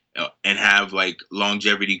U.S., and have like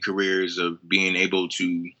longevity careers of being able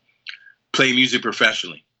to play music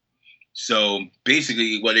professionally. So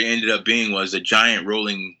basically what it ended up being was a giant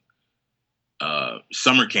rolling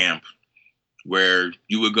summer camp where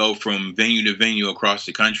you would go from venue to venue across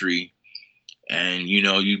the country and,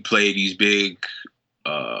 you'd play these big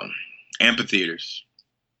amphitheaters.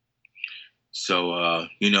 So,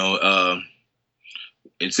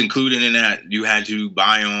 it's included in that you had to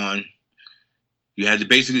buy on. You had to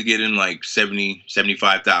basically get in like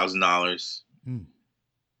 $75,000.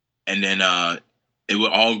 And then it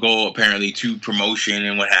would all go apparently to promotion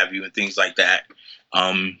and what have you and things like that.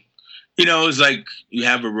 It's like you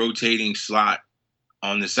have a rotating slot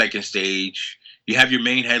on the second stage. You have your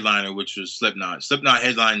main headliner, which was Slipknot. Slipknot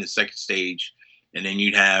headlined the second stage. And then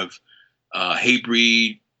you'd have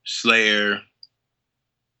Hatebreed, Slayer.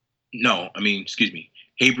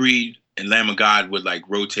 Hatebreed and Lamb of God would like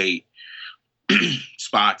rotate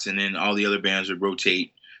spots, and then all the other bands would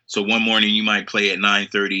rotate. So one morning you might play at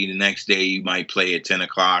 9:30, the next day you might play at 10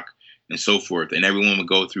 o'clock, and so forth. And everyone would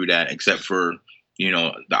go through that except for,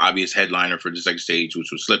 the obvious headliner for the second stage,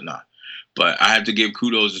 which was Slipknot. But I have to give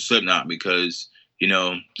kudos to Slipknot because,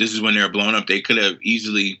 this is when they were blown up. They could have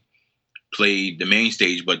easily played the main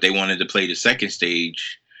stage, but they wanted to play the second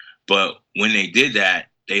stage. But when they did that,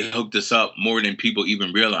 they hooked us up more than people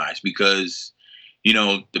even realized because,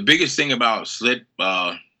 the biggest thing about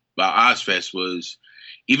Ozfest was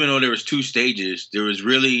even though there was 2 stages, there was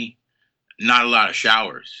really not a lot of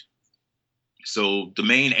showers. So the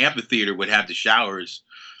main amphitheater would have the showers,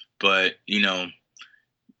 but,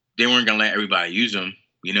 they weren't going to let everybody use them.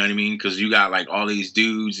 You know what I mean? Because you got like all these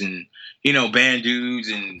dudes and, band dudes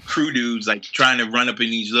and crew dudes like trying to run up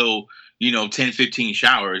in these little, 10, 15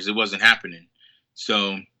 showers. It wasn't happening.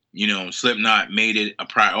 So, Slipknot made it a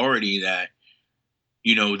priority that,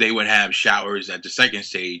 they would have showers at the second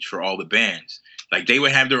stage for all the bands. Like they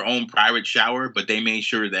would have their own private shower, but they made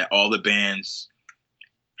sure that all the bands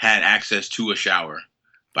had access to a shower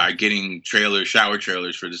by getting shower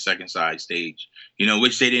trailers for the second side stage,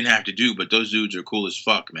 which they didn't have to do, but those dudes are cool as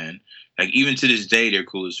fuck, man. Like even to this day, they're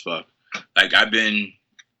cool as fuck. Like I've been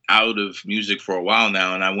out of music for a while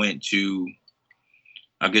now, and I went to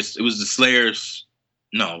I guess it was the Slayers.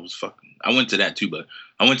 No, it was fucking. I went to that too, but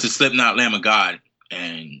I went to Slipknot, Lamb of God,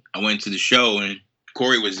 and I went to the show, and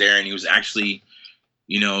Corey was there, and he was actually,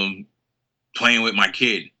 you know, playing with my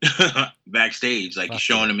kid backstage, like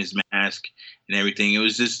showing him his mask and everything. It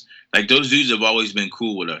was just like those dudes have always been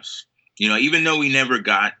cool with us. You know, even though we never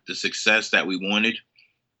got the success that we wanted,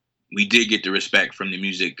 we did get the respect from the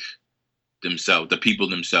music themselves, the people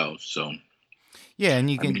themselves. So yeah,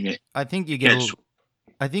 and you can. I think you get.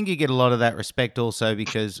 I think you get a lot of that respect also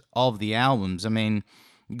because of the albums. I mean,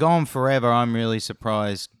 Gone Forever, I'm really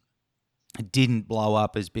surprised it didn't blow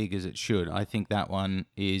up as big as it should. I think that one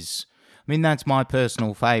is. I mean, that's my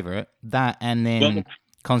personal favorite. That and then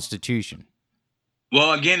Constitution.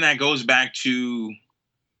 Well, again, that goes back to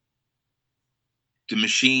the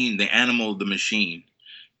machine, the animal, the machine.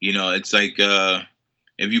 You know, it's like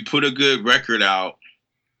if you put a good record out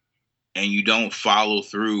and you don't follow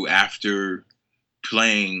through after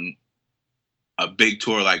playing a big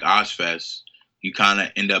tour like Ozfest, you kind of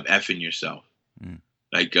end up effing yourself.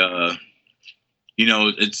 Like, you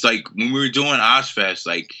know, it's like when we were doing Ozfest,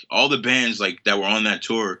 like all the bands like that were on that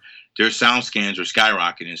tour, their sound scans were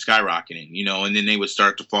skyrocketing, you know, and then they would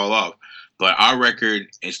start to fall off. But our record,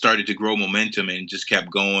 it started to grow momentum and just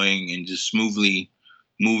kept going and just smoothly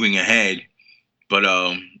moving ahead. But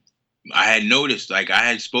I had noticed, like I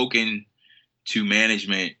had spoken to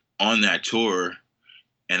management on that tour,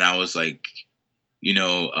 and I was like, we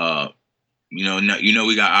got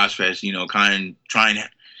Ozfest, you know, kind of trying to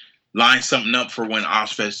line something up for when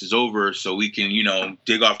Ozfest is over so we can, you know,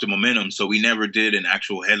 dig off the momentum. So we never did an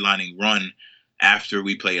actual headlining run after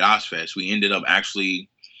we played Ozfest. We ended up actually,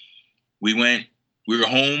 we were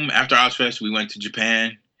home after Ozfest. We went to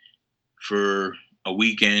Japan for a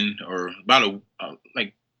weekend or about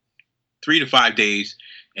like 3 to 5 days.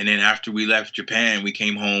 And then after we left Japan, we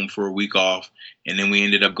came home for a week off. And then we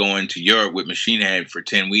ended up going to Europe with Machine Head for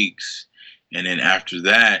 10 weeks. And then after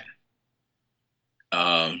that,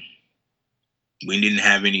 we didn't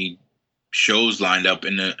have any shows lined up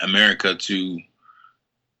in America to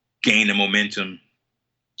gain the momentum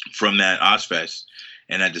from that Ozfest.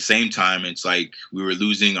 And at the same time, it's like we were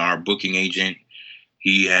losing our booking agent.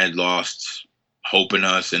 He had lost hope in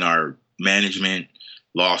us, and our management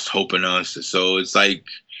lost hope in us. So it's like,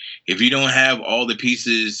 if you don't have all the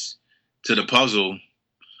pieces to the puzzle,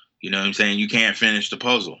 you know what I'm saying, you can't finish the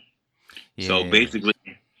puzzle. Yeah. So basically,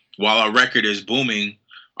 while our record is booming,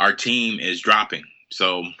 our team is dropping.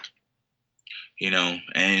 So, you know,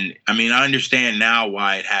 and I mean, I understand now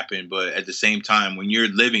why it happened, but at the same time, when you're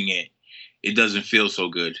living it, it doesn't feel so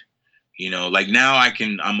good. You know, like now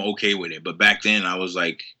I'm okay with it. But back then I was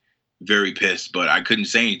like very pissed, but I couldn't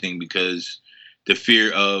say anything because the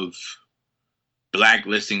fear of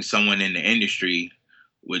blacklisting someone in the industry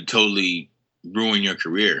would totally ruin your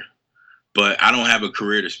career. But I don't have a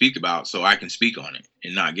career to speak about, so I can speak on it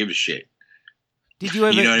and not give a shit. Did you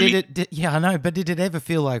ever? You know what I mean? Yeah, I know. But did it ever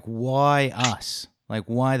feel like, why us? Like,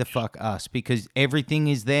 why the fuck us? Because everything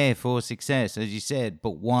is there for success, as you said.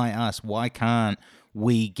 But why us? Why can't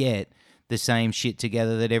we get the same shit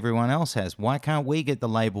together that everyone else has? Why can't we get the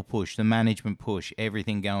label push, the management push,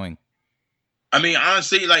 everything going? I mean,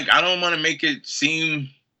 honestly, like, I don't want to make it seem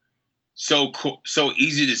so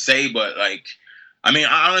easy to say, but like, I mean,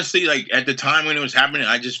 honestly, like at the time when it was happening,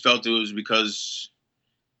 I just felt it was because,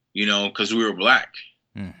 you know, because we were black.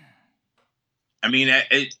 I mean,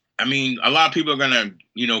 a lot of people are gonna,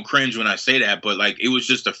 you know, cringe when I say that, but like, it was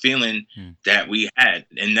just a feeling that we had,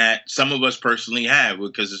 and that some of us personally have,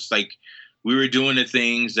 because it's like we were doing the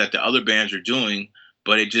things that the other bands were doing,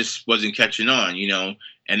 but it just wasn't catching on, you know.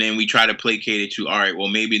 And then we try to placate it to, all right, well,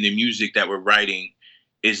 maybe the music that we're writing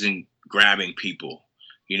isn't grabbing people.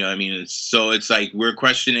 You know what I mean? So it's like we're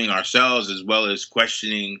questioning ourselves as well as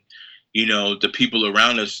questioning, you know, the people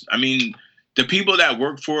around us. I mean, the people that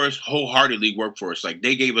work for us wholeheartedly work for us. Like,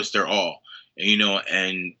 they gave us their all, you know,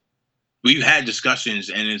 and we've had discussions,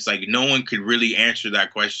 and it's like no one could really answer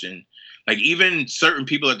that question. Like, even certain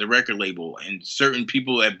people at the record label and certain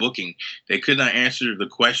people at booking, they could not answer the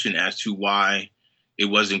question as to why it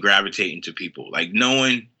wasn't gravitating to people. Like, no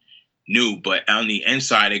one knew, but on the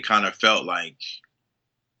inside, it kind of felt like,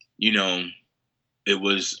 you know, it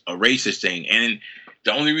was a racist thing. And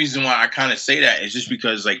the only reason why I kind of say that is just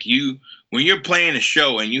because, like, when you're playing a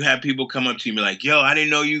show and you have people come up to you and be like, yo, I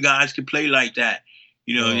didn't know you guys could play like that.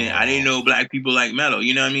 You know, I didn't know black people like metal.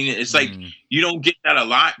 You know what I mean? It's like, you don't get that a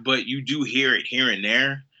lot, but you do hear it here and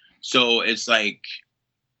there. So it's like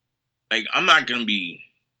I'm not going to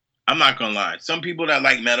lie. Some people that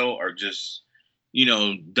like metal are just, you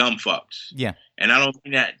know, dumb fucks. Yeah. And I don't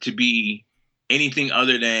think that to be anything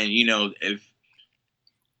other than, you know,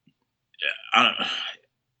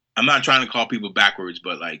 I'm not trying to call people backwards,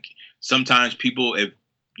 but like sometimes people, if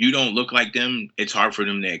you don't look like them, it's hard for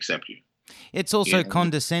them to accept you. It's also You know?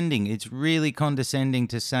 condescending. It's really condescending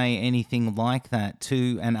to say anything like that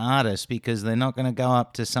to an artist, because they're not going to go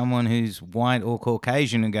up to someone who's white or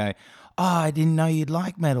Caucasian and go, "Oh, I didn't know you'd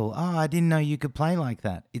like metal. Oh, I didn't know you could play like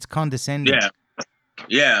that." It's condescending. Yeah.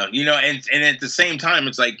 Yeah, and at the same time,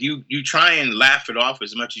 it's like you try and laugh it off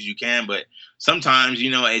as much as you can, but sometimes,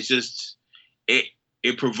 it's just it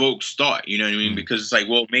it provokes thought. You know what I mean? Because it's like,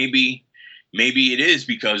 well, maybe it is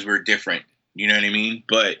because we're different. You know what I mean?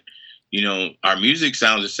 But our music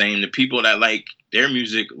sounds the same. The people that like their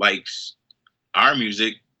music likes our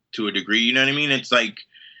music to a degree. You know what I mean? It's like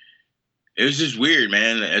it's just weird,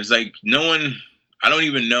 man. It's like no one. I don't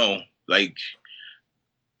even know. Like,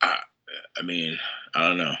 I mean, I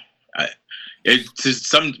don't know. It's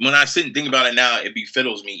just when I sit and think about it now, it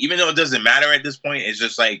befiddles me. Even though it doesn't matter at this point, it's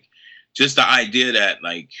just like just the idea that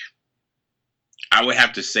like I would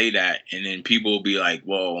have to say that, and then people will be like,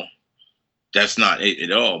 "Well, that's not it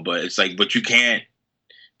at all." But it's like, but you can't.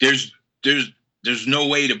 There's no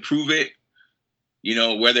way to prove it.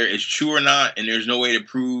 Whether it's true or not, and there's no way to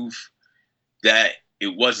prove that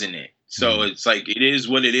it wasn't it. So it's like it is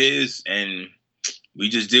what it is, and we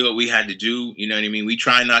just did what we had to do. You know what I mean? We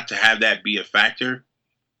try not to have that be a factor,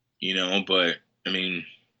 but I mean,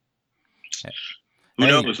 who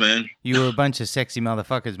knows, man? You were a bunch of sexy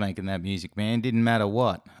motherfuckers making that music, man. Didn't matter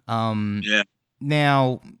what. Yeah.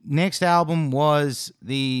 Now, next album was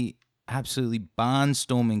the absolutely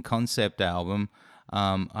barnstorming concept album.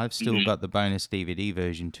 I've still got the bonus DVD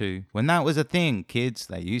version too. When that was a thing, kids,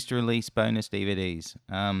 they used to release bonus DVDs.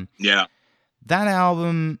 Yeah. That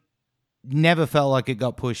album never felt like it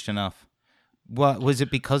got pushed enough. What was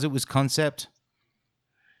it, because it was concept?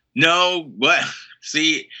 No, but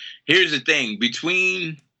see, here's the thing.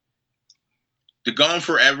 Between the Gone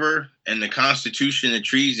Forever and the Constitution of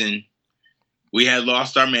Treason, we had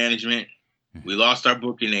lost our management. We lost our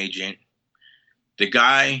booking agent. The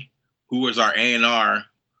guy who was our A&R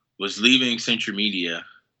was leaving Central Media.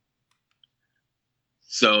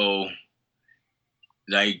 So,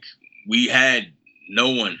 like, we had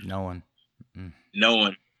no one. No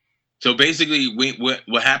one. So basically,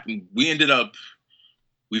 what happened? We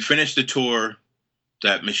finished the tour,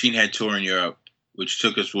 that Machine Head tour in Europe, we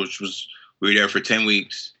were there for 10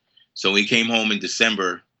 weeks. So we came home in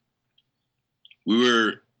December.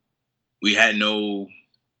 We had no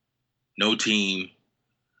team.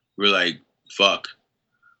 We were like, fuck.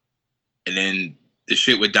 And then the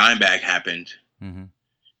shit with Dimebag happened,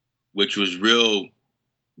 which was real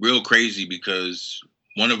crazy, because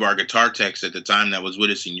one of our guitar techs at the time that was with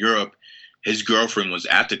us in Europe, his girlfriend was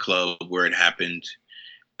at the club where it happened.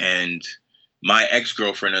 And my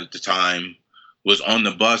ex-girlfriend at the time was on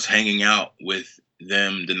the bus hanging out with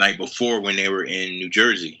them the night before when they were in New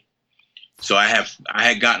Jersey. So I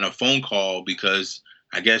had gotten a phone call because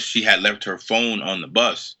I guess she had left her phone on the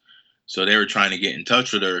bus. So they were trying to get in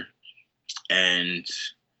touch with her. And,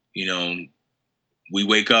 we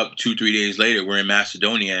wake up 2-3 days later, we're in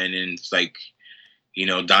Macedonia, and then it's like,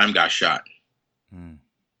 Dime got shot. And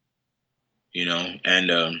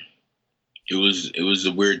it was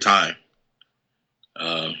a weird time.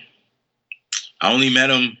 I only met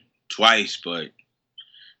him twice, but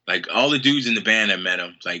like all the dudes in the band have met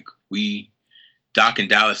him. Like Doc and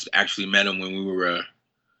Dallas actually met him when we were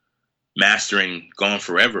mastering Gone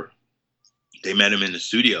Forever. They met him in the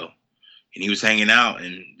studio, and he was hanging out,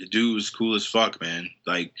 and the dude was cool as fuck, man.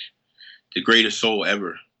 Like the greatest soul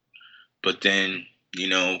ever. But then,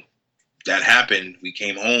 that happened. We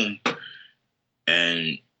came home,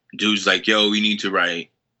 and dude's like, yo, we need to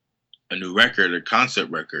write a new record, a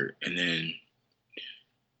concept record. And then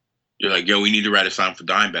you're like, yo, we need to write a song for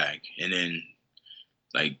Dimebag. And then,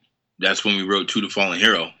 like, that's when we wrote To the Fallen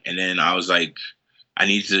Hero. And then I was like, I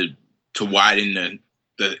need to widen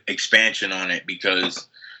the expansion on it, because,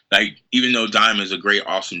 like, even though Dime is a great,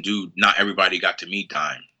 awesome dude, not everybody got to meet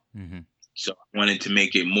Dime. So I wanted to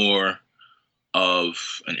make it more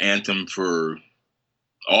of an anthem for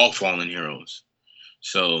all fallen heroes.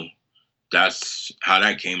 So that's how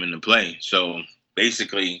that came into play. So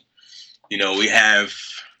basically, we have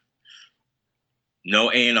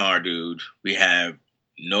no A&R dude. We have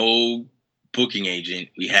no booking agent.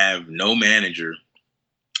 We have no manager.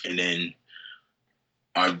 And then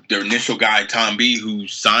the initial guy, Tom B, who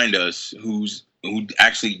signed us, who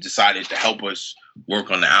actually decided to help us work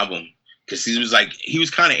on the album, because he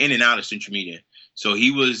was kind of in and out of Central Media. So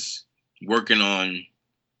he was working on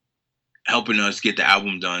helping us get the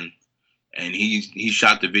album done. And he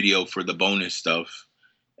shot the video for the bonus stuff.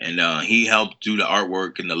 and he helped do the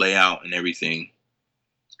artwork and the layout and everything.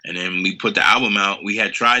 And then we put the album out. We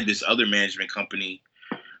had tried this other management company,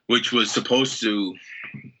 which was supposed to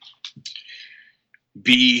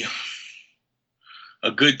be a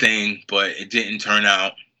good thing, but it didn't turn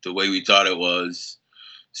out the way we thought it was.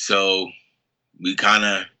 So we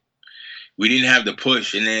didn't have the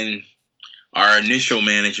push. And then our initial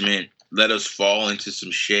management let us fall into some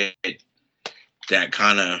shit that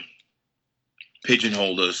kind of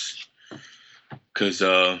pigeonholed us. Because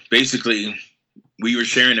basically, we were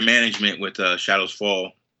sharing the management with Shadows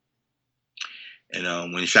Fall.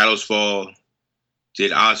 And when Shadows Fall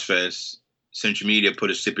did Ozfest, Central Media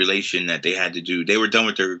put a stipulation that they had to do. They were done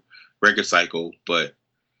with their record cycle, but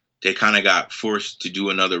they kind of got forced to do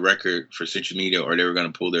another record for Central Media, or they were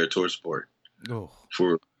going to pull their tour support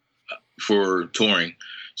for touring.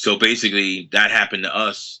 So basically, that happened to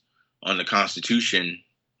us on the Constitution.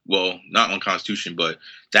 Well, not on Constitution, but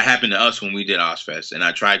that happened to us when we did Ozfest. And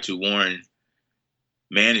I tried to warn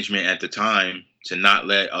management at the time to not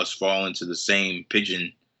let us fall into the same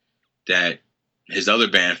pigeon that his other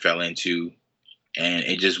band fell into, and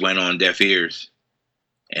it just went on deaf ears.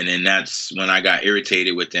 And then that's when I got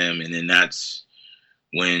irritated with them, and then that's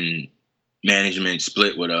when management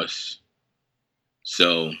split with us.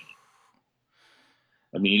 So,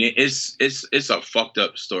 I mean, it's a fucked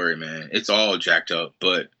up story, man. It's all jacked up,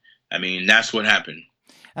 but I mean, that's what happened.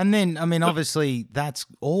 And then, I mean, obviously, that's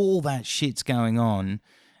all that shit's going on.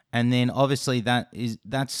 And then, obviously,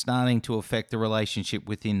 that's starting to affect the relationship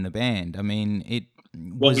within the band. I mean,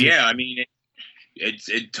 I mean,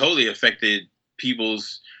 it totally affected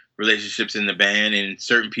people's relationships in the band, and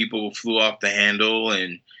certain people flew off the handle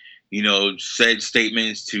and, you know, said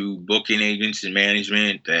statements to booking agents and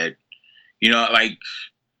management that, you know, like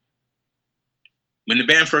when the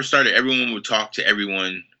band first started, everyone would talk to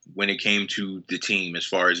everyone when it came to the team as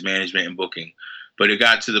far as management and booking. But it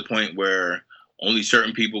got to the point where only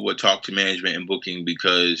certain people would talk to management and booking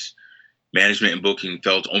because management and booking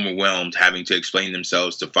felt overwhelmed having to explain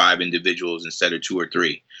themselves to 5 individuals instead of 2 or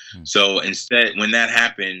 3. So instead, when that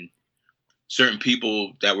happened, certain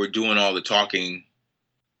people that were doing all the talking,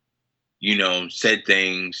 you know, said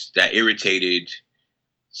things that irritated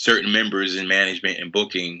certain members in management and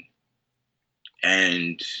booking,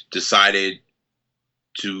 and decided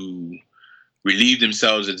to relieve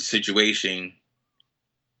themselves of the situation,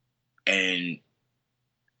 and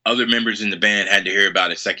other members in the band had to hear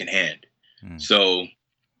about it secondhand. So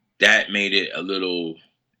that made it a little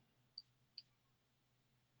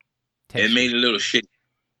shitty.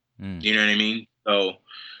 You know what I mean? So,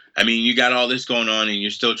 I mean, you got all this going on and you're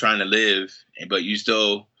still trying to live, but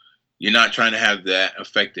you're not trying to have that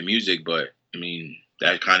affect the music. But I mean,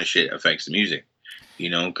 that kind of shit affects the music, you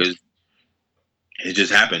know, because it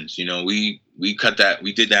just happens. You know, we did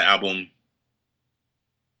that album,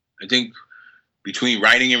 I think between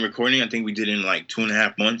writing and recording, I think we did in like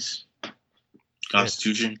 2.5 months.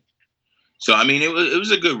 Constitution. So I mean, it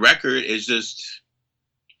was a good record. It's just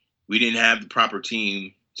we didn't have the proper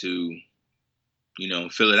team to, you know,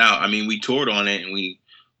 fill it out. I mean, we toured on it and we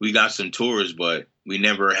got some tours, but we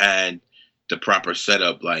never had the proper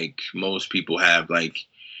setup like most people have. Like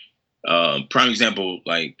prime example,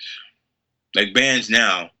 like bands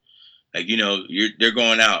now, like, you know, they're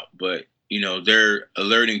going out, but you know, they're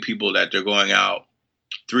alerting people that they're going out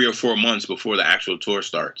 3 or 4 months before the actual tour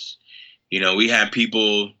starts. You know, we had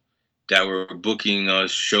people that were booking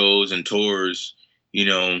us shows and tours, you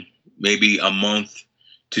know, maybe a month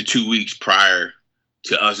to 2 weeks prior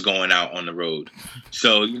to us going out on the road.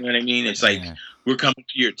 So, you know what I mean? It's like, we're coming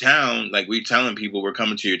to your town. Like, we're telling people we're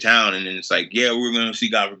coming to your town. And then it's like, yeah, we're going to see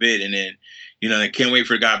God Forbid. And then, you know, they can't wait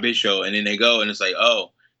for the God Forbid show. And then they go and it's like,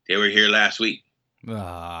 oh, they were here last week. You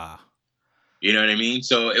know what I mean?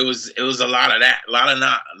 So it was a lot of that, a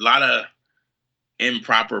lot of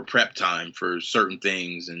improper prep time for certain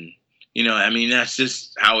things. And, you know, I mean, that's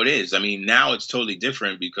just how it is. I mean, now it's totally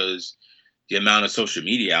different because the amount of social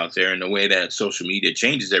media out there and the way that social media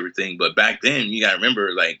changes everything. But back then, you got to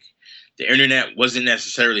remember, like, the internet wasn't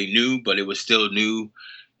necessarily new, but it was still new.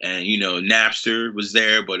 And, you know, Napster was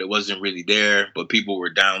there, but it wasn't really there. But people were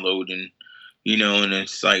downloading, you know, and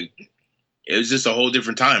it's like, it was just a whole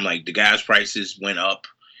different time. Like, the gas prices went up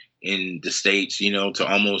in the States, you know, to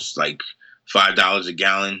almost like $5 a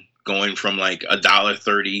gallon, going from like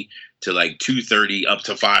 $1.30 to like $2.30 up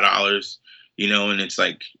to $5, you know. And it's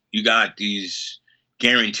like, you got these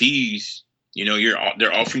guarantees, you know,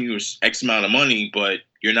 they're offering you X amount of money, but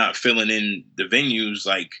you're not filling in the venues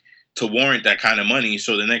like to warrant that kind of money.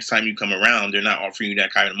 So the next time you come around, they're not offering you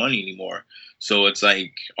that kind of money anymore. So it's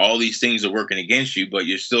like all these things are working against you, but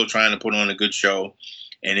you're still trying to put on a good show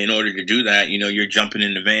And in order to do that, you're jumping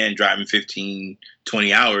in the van, driving 15,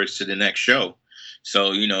 20 hours to the next show.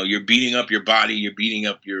 So, you're beating up your body, you're beating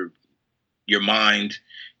up your mind.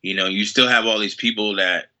 You still have all these people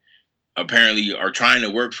that apparently are trying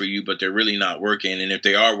to work for you, but they're really not working. And if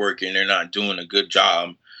they are working, they're not doing a good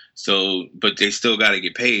job. So, but they still got to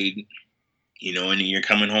get paid. And then you're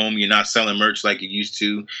coming home, you're not selling merch like you used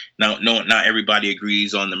to. Now, no, not everybody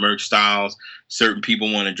agrees on the merch styles. Certain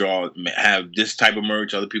people want to have this type of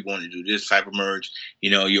merch. Other people want to do this type of merch.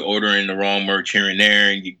 You're ordering the wrong merch here and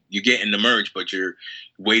there, and you're getting the merch, but you're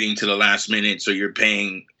waiting to the last minute. So you're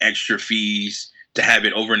paying extra fees to have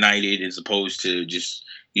it overnighted as opposed to just,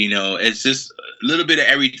 it's just a little bit of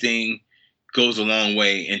everything goes a long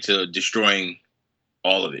way into destroying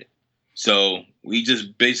all of it. So we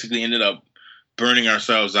just basically ended up burning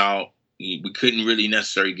ourselves out. We couldn't really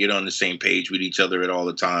necessarily get on the same page with each other at all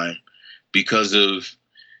the time because of,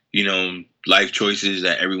 life choices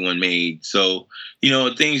that everyone made. So,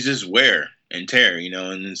 things just wear and tear,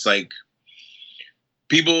 and it's like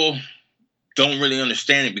people don't really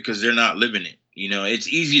understand it because they're not living it. It's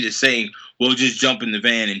easy to say, well, just jump in the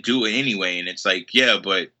van and do it anyway. And it's like, yeah,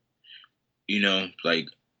 but, like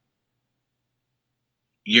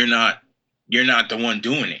you're not the one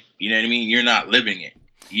doing it. You know what I mean? You're not living it.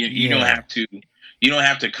 You don't have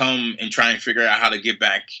to come and try and figure out how to get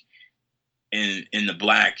back in the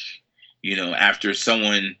black, after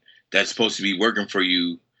someone that's supposed to be working for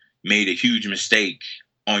you made a huge mistake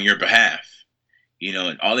on your behalf.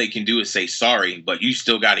 And all they can do is say sorry, but you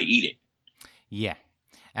still got to eat it. Yeah.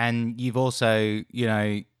 And you've also,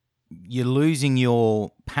 you're losing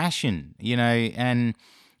your passion, and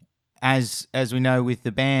as we know with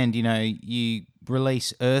the band, you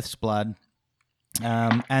release Earth's Blood,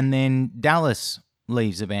 and then Dallas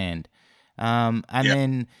leaves the band.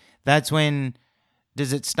 Then that's when,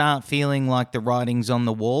 does it start feeling like the writing's on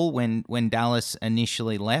the wall when Dallas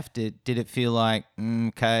initially left? Did it feel like,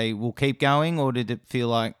 okay, we'll keep going? Or did it feel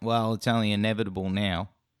like, well, it's only inevitable now?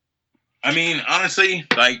 I mean, honestly,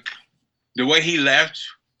 like the way he left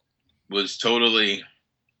was totally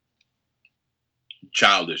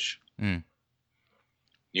childish. Mm.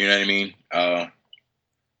 You know what I mean?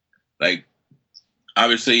 Like,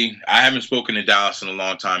 obviously, I haven't spoken to Dallas in a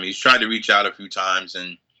long time. He's tried to reach out a few times,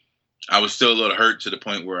 and I was still a little hurt to the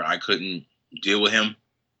point where I couldn't deal with him.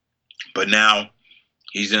 But now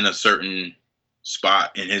he's in a certain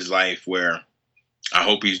spot in his life where I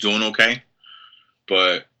hope he's doing okay.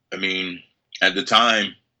 But, I mean, at the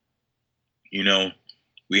time,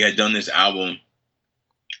 we had done this album,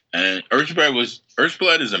 and Earth's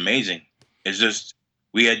Blood is amazing. It's just,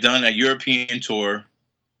 we had done a European tour,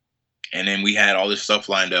 and then we had all this stuff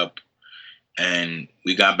lined up, and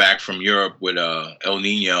we got back from Europe with El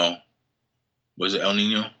Nino. Was it El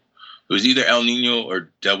Nino? It was either El Nino or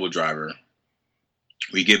Devil Driver.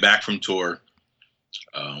 We get back from tour.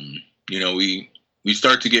 We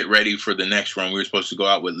start to get ready for the next run. We were supposed to go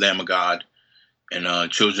out with Lamb of God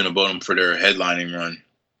and Children of Bodom for their headlining run.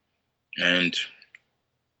 And,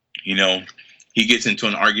 he gets into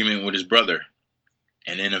an argument with his brother.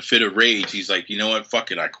 And in a fit of rage, he's like, you know what?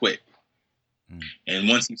 Fuck it. I quit. Mm. And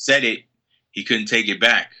once he said it, he couldn't take it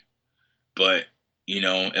back. But,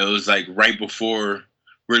 it was like right before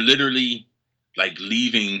we're literally like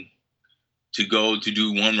leaving to go to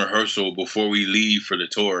do one rehearsal before we leave for the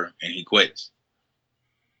tour, and he quits.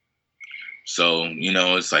 So,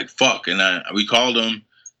 it's like, fuck. And we called him,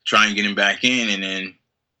 try and get him back in. And then,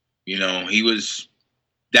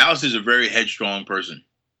 Dallas is a very headstrong person.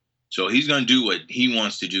 So he's going to do what he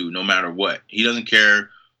wants to do no matter what. He doesn't care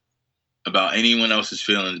about anyone else's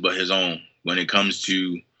feelings but his own when it comes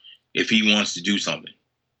to if he wants to do something.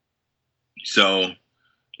 So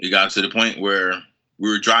it got to the point where we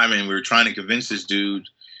were driving, we were trying to convince this dude,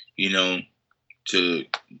 to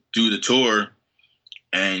do the tour.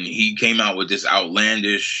 And he came out with this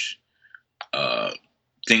outlandish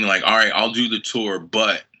thing like, all right, I'll do the tour,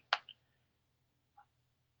 but...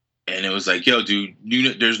 And it was like, yo, dude,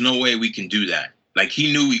 there's no way we can do that. Like,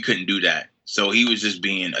 he knew we couldn't do that. So he was just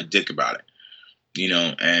being a dick about it,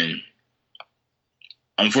 and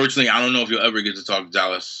unfortunately, I don't know if you'll ever get to talk to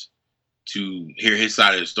Dallas to hear his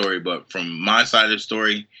side of the story, but from my side of the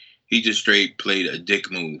story, he just straight played a dick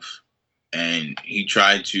move. And he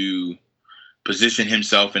tried to position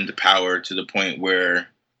himself into power to the point where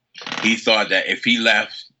he thought that if he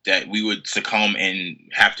left, that we would succumb and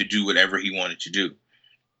have to do whatever he wanted to do.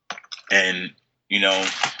 And,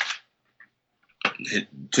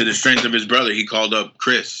 to the strength of his brother, he called up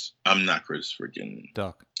Chris. I'm not Chris, freaking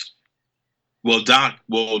Doc.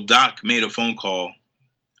 Doc made a phone call,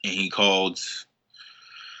 and he called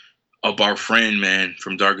of our friend, man,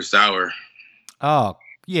 from Darkest Hour. Oh,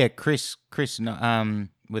 yeah, Chris,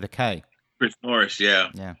 with a K. Chris Norris, yeah.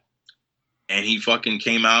 Yeah. And he fucking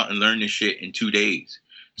came out and learned this shit in 2 days.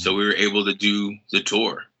 So we were able to do the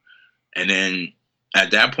tour. And then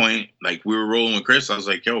at that point, like, we were rolling with Chris. I was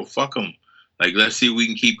like, yo, fuck him. Like, let's see if we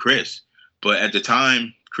can keep Chris. But at the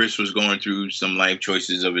time, Chris was going through some life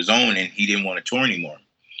choices of his own, and he didn't want to tour anymore.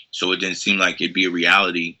 So it didn't seem like it'd be a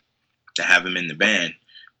reality to have him in the band.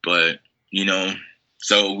 But, you know,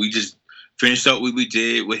 so we just finished up what we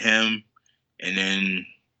did with him. And then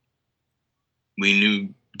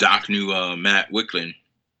Doc knew Matt Wicklund.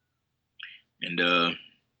 And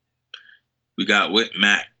we got with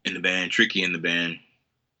Matt in the band, Tricky in the band.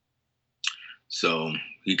 So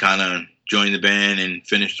he kind of joined the band and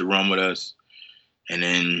finished the run with us. And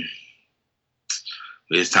then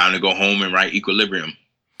it's time to go home and write Equilibrium.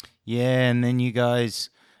 Yeah, and then you guys,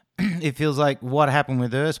 it feels like what happened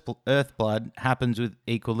with Earthblood happens with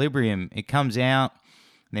Equilibrium. It comes out,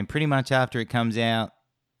 and then pretty much after it comes out,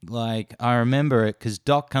 like, I remember it because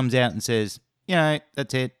Doc comes out and says, you know,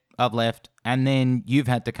 that's it, I've left. And then you've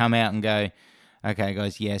had to come out and go, okay,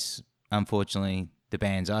 guys, yes, unfortunately, the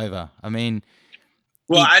band's over. I mean...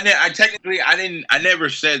 Well, I never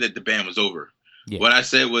said that the band was over. Yeah. What I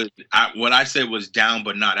said was down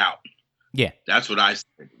but not out. Yeah. That's what I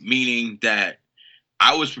said. Meaning that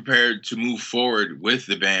I was prepared to move forward with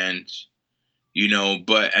the band, you know,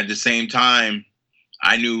 but at the same time,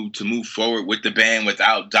 I knew to move forward with the band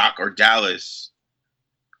without Doc or Dallas,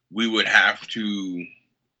 we would have to...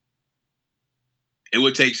 It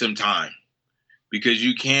would take some time. Because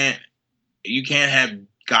you can't have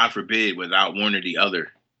God Forbid without one or the other.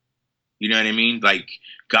 You know what I mean? Like,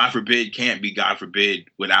 God Forbid can't be God Forbid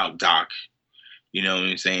without Doc. You know what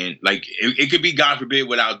I'm saying? Like, it could be God Forbid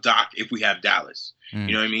without Doc if we have Dallas.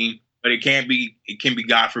 You know what I mean? But it can be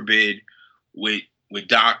God Forbid with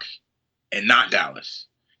Doc and not Dallas.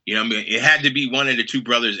 You know what I mean? It had to be one of the two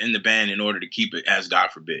brothers in the band in order to keep it as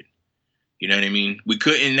God Forbid. You know what I mean? We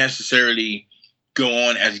couldn't necessarily go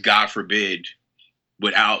on as God Forbid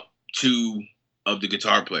without two of the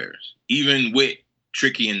guitar players, even with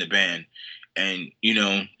Tricky in the band. And, you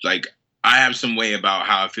know, like, I have some way about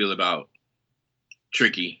how I feel about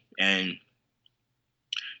Tricky. And,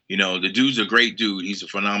 you know, the dude's a great dude. He's a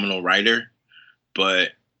phenomenal writer. But,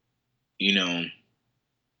 you know,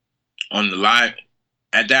 on the live,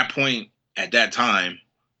 at that point, at that time,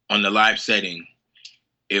 on the live setting,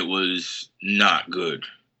 it was not good.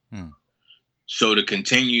 So to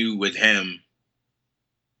continue with him,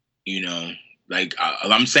 you know, like,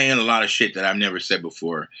 I'm saying a lot of shit that I've never said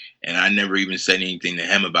before, and I never even said anything to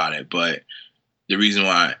him about it. But the reason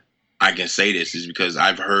why I can say this is because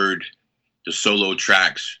I've heard the solo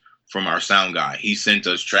tracks from our sound guy. He sent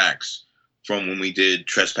us tracks from when we did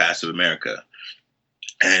Trespass of America.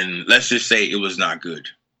 And let's just say it was not good.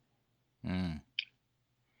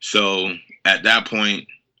 So at that point,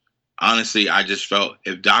 honestly, I just felt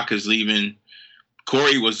if Doc is leaving,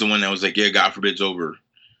 Corey was the one that was like, yeah, God Forbid's over.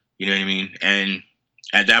 You know what I mean? And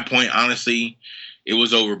at that point, honestly, it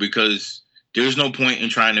was over because there's no point in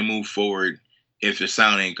trying to move forward if the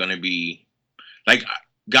sound ain't going to be... Like,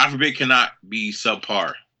 God Forbid cannot be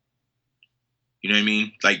subpar. You know what I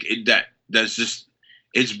mean? Like, that's just...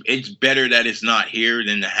 It's better that it's not here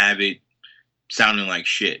than to have it sounding like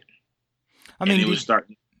shit. I mean,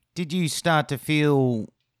 did you start to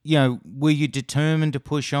feel, you know, were you determined to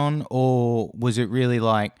push on, or was it really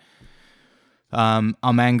like, I'm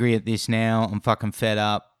angry at this now, I'm fucking fed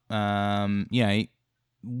up? You know,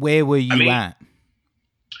 where were you at?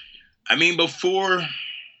 I mean, before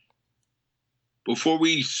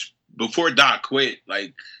Doc quit,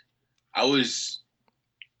 like, I was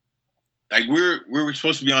like, we were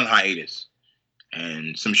supposed to be on hiatus,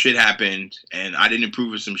 and some shit happened, and I didn't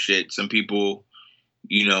approve of some shit. Some people,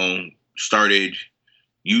 you know, started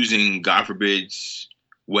using God Forbid's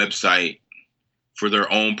website for their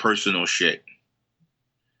own personal shit.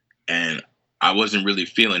 And I wasn't really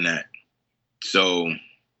feeling that. So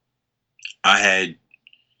I had,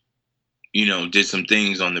 you know, did some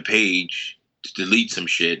things on the page to delete some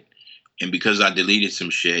shit. And because I deleted some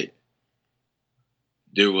shit,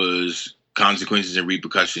 there was consequences and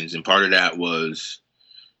repercussions. And part of that was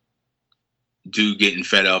dude getting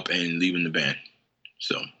fed up and leaving the band.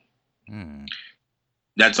 So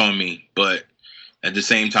that's on me. But at the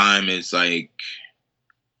same time, it's like,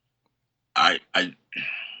 I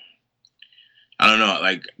don't know,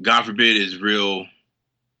 like, God Forbid is real.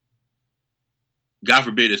 God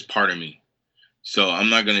Forbid is part of me. So I'm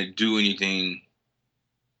not going to do anything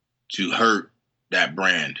to hurt that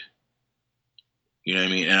brand. You know what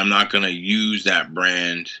I mean? And I'm not going to use that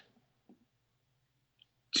brand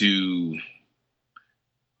to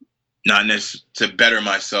not necessarily to better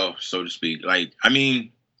myself, so to speak. Like, I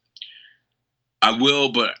mean, I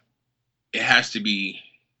will, but it has to be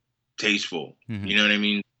tasteful. Mm-hmm. You know what I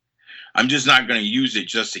mean? I'm just not going to use it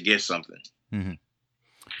just to get something. Mm-hmm.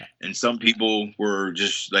 And some people were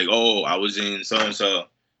just like, oh, I was in so-and-so,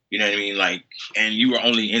 you know what I mean? Like, and you were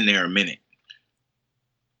only in there a minute.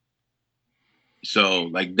 So,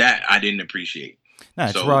 like, that I didn't appreciate. No,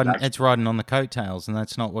 it's riding on the coattails, and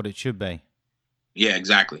that's not what it should be. Yeah,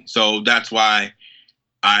 exactly. So that's why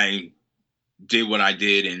I did what I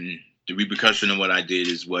did, and the repercussion of what I did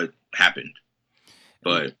is what happened.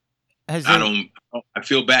 But I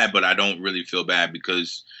feel bad, but I don't really feel bad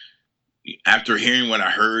because after hearing what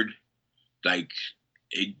I heard, like,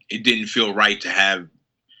 it didn't feel right to have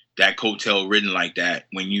that coattail ridden like that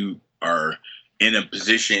when you are in a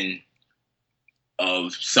position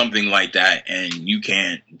of something like that and you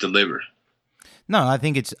can't deliver. No, I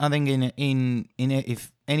think in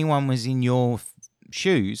if anyone was in your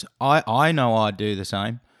shoes, I know I'd do the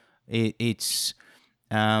same. It's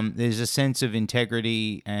there's a sense of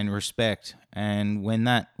integrity and respect, and when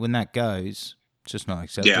that goes, it's just not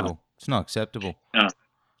acceptable. Yeah. It's not acceptable. No.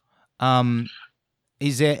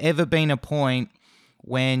 Is there ever been a point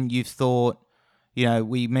when you've thought, you know,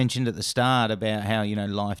 we mentioned at the start about how, you know,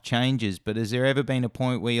 life changes, but has there ever been a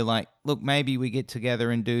point where you're like, look, maybe we get together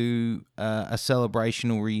and do a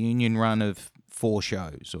celebrational reunion run of 4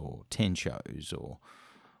 shows or 10 shows? Or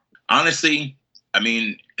honestly, I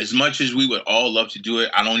mean, as much as we would all love to do it,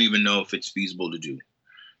 I don't even know if it's feasible to do,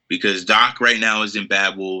 because Doc right now is in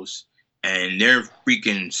Bad Wolves and they're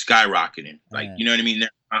freaking skyrocketing. Like, you know what I mean? They're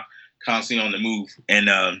constantly on the move. And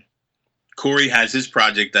Corey has his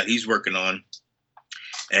project that he's working on.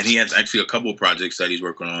 And he has actually a couple of projects that he's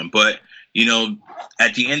working on. But, you know,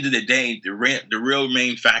 at the end of the day, the real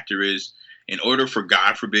main factor is, in order for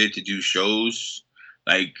God Forbid to do shows,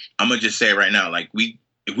 like, I'm going to just say it right now, like,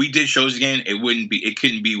 if we did shows again, it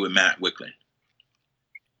couldn't be with Matt Wicklund.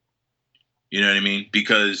 You know what I mean?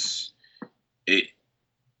 Because it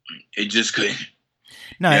just couldn't.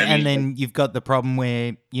 No, you know and then you've got the problem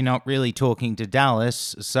where you're not really talking to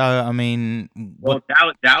Dallas. So, I mean... Well,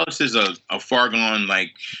 Dallas is a far gone,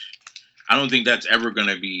 like, I don't think that's ever going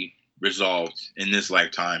to be resolved in this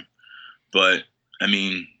lifetime. But, I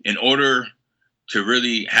mean, in order to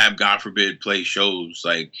really have God Forbid play shows,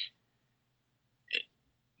 like,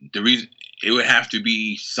 the reason it would have to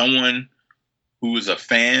be someone who is a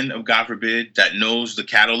fan of God Forbid that knows the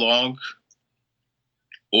catalog,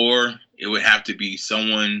 or it would have to be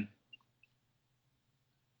someone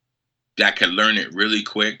that could learn it really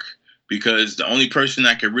quick, because the only person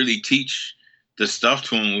that could really teach the stuff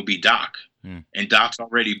to him would be Doc. And Doc's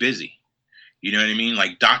already busy. You know what I mean?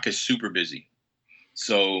 Like, Doc is super busy.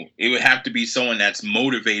 So it would have to be someone that's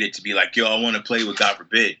motivated to be like, yo, I want to play with God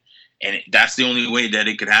Forbid. And that's the only way that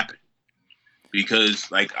it could happen. Because,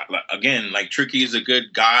 like, again, like, Tricky is a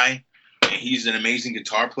good guy and he's an amazing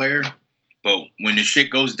guitar player. But when the shit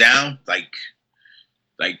goes down, the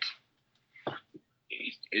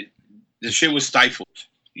shit was stifled.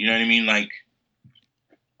 You know what I mean? Like,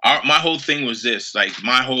 my whole thing was this. Like,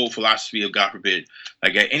 my whole philosophy of God Forbid.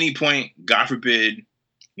 Like, at any point, God Forbid,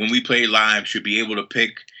 when we play live, should be able to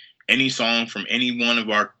pick any song from any one of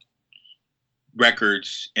our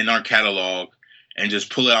records in our catalog and just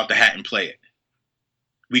pull it out the hat and play it.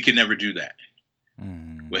 We could never do that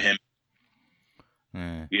with him.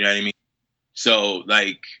 You know what I mean? So,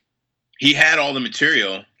 like, he had all the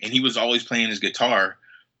material and he was always playing his guitar,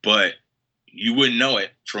 but you wouldn't know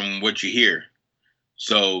it from what you hear.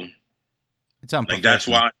 So it's unprofessional. Like, that's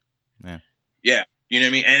why. Yeah. You know what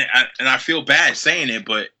I mean? And I feel bad saying it,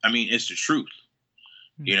 but I mean, it's the truth.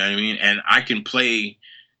 You know what I mean? And I can play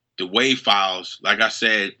the WAV files, like I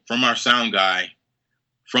said, from our sound guy,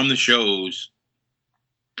 from the shows,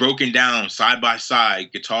 broken down side by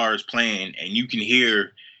side, guitars playing, and you can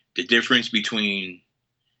hear the difference between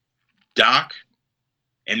Doc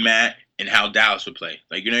and Matt and how Dallas would play.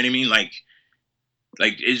 Like, you know what I mean? Like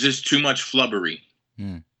it's just too much flubbery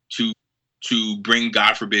to bring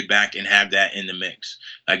God Forbid back and have that in the mix.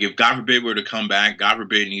 Like, if God Forbid were to come back, God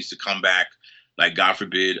Forbid needs to come back like God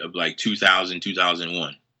Forbid of like 2000,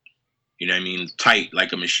 2001. You know what I mean? Tight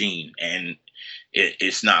like a machine. And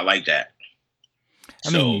it's not like that. I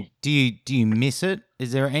mean, do you miss it?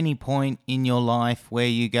 Is there any point in your life where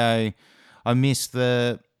you go, I miss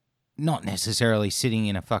the, not necessarily sitting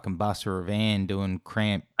in a fucking bus or a van doing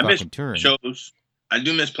cramped fucking touring? Shows. I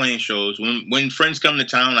do miss playing shows. When friends come to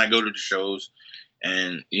town, I go to the shows,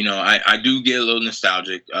 and, you know, I do get a little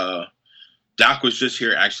nostalgic. Doc was just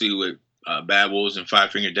here actually with Bad Wolves and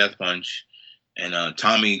Five Finger Death Punch, and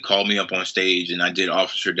Tommy called me up on stage, and I did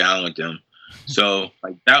Officer Down with them. So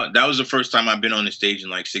like that was the first time I've been on the stage in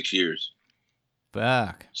like 6 years.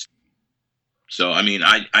 Fuck. So I mean,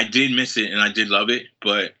 I did miss it and I did love it,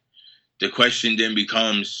 but the question then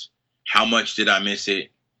becomes, how much did I miss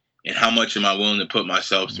it, and how much am I willing to put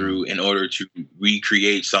myself through in order to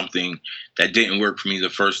recreate something that didn't work for me the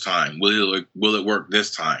first time? Will it work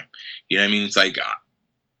this time? You know what I mean? It's like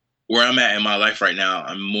where I'm at in my life right now.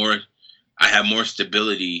 I have more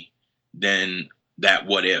stability than that.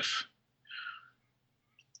 What if?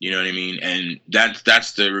 You know what I mean? And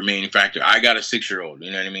that's the remaining factor. I got a 6-year-old,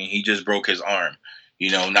 you know what I mean? He just broke his arm,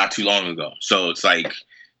 not too long ago. So it's like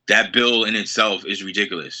that bill in itself is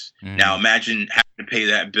ridiculous. Now imagine having to pay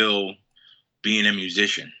that bill being a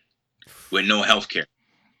musician with no health care.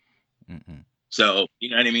 So, you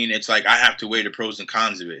know what I mean? It's like I have to weigh the pros and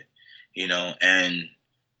cons of it, and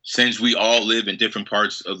since we all live in different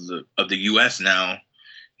parts of the US now,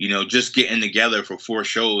 just getting together for 4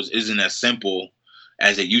 shows isn't as simple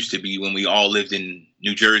as it used to be when we all lived in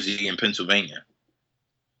New Jersey and Pennsylvania,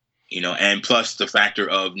 and plus the factor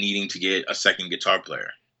of needing to get a second guitar player.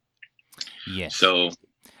 Yes. So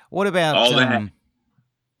what about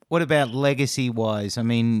legacy wise? I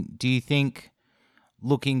mean, do you think,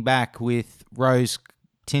 looking back with rose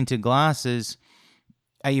tinted glasses,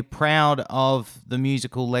 are you proud of the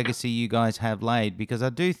musical legacy you guys have laid? Because I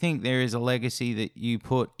do think there is a legacy that you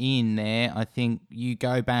put in there. I think you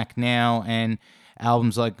go back now and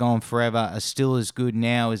albums like Gone Forever are still as good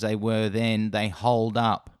now as they were then. They hold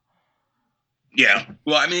up. Yeah.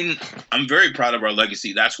 Well, I mean, I'm very proud of our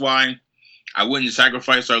legacy. That's why I wouldn't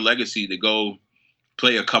sacrifice our legacy to go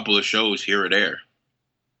play a couple of shows here or there.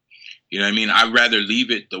 You know what I mean? I'd rather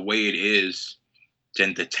leave it the way it is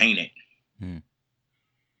than to taint it.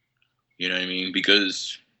 You know what I mean?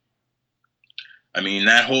 Because, I mean,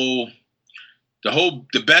 the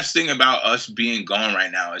best thing about us being gone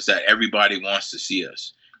right now is that everybody wants to see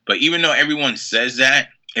us. But even though everyone says that,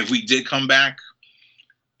 if we did come back,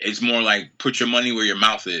 it's more like put your money where your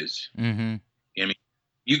mouth is. You know what I mean?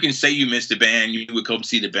 You can say you missed the band, you would come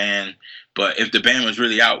see the band, but if the band was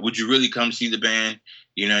really out, would you really come see the band?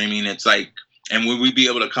 You know what I mean? It's like, and would we be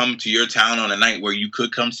able to come to your town on a night where you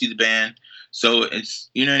could come see the band? So it's,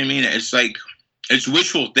 you know what I mean? It's like, it's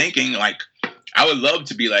wishful thinking. Like, I would love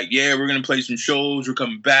to be like, yeah, we're going to play some shows. We're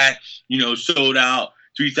coming back, sold out,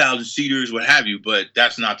 3,000 seaters, what have you. But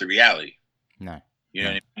that's not the reality. No. You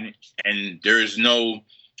know what I mean? And there is no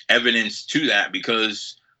evidence to that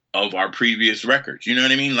because of our previous records. You know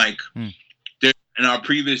what I mean? Like, there, in our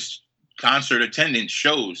previous concert attendance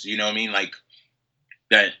shows, you know what I mean? Like,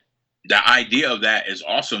 that the idea of that is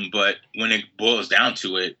awesome. But when it boils down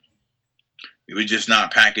to it, we're just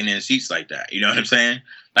not packing in seats like that. You know what I'm saying?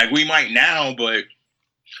 Like, we might now, but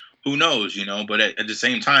who knows, But at the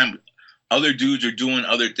same time, other dudes are doing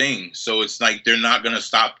other things. So it's like they're not going to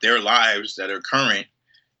stop their lives that are current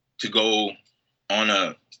to go on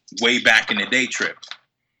a way back in the day trip.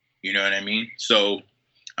 You know what I mean? So,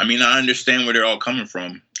 I mean, I understand where they're all coming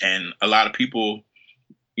from. And a lot of people,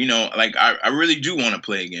 like, I really do want to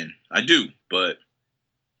play again. I do. But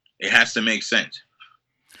it has to make sense.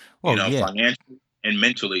 Well, financially and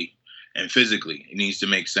mentally and physically, it needs to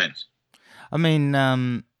make sense. I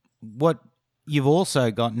mean, what you've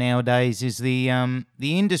also got nowadays is the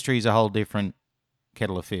industry is a whole different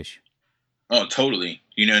kettle of fish. Oh, totally.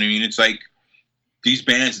 You know what I mean? It's like these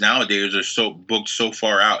bands nowadays are so booked so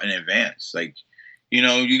far out in advance. Like,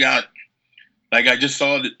 you got, like, I just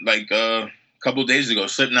saw that, like, a couple of days ago,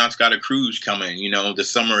 Slipknot's got a cruise coming, the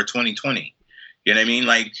summer of 2020. You know what I mean?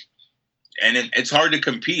 Like, and it's hard to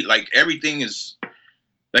compete. Like, everything is,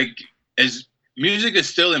 like, as music is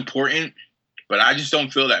still important, but I just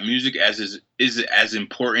don't feel that music is as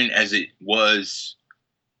important as it was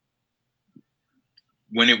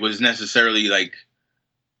when it was necessarily, like,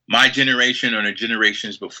 my generation or the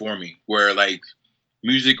generations before me, where, like,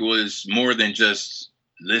 music was more than just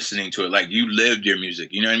listening to it. Like, you lived your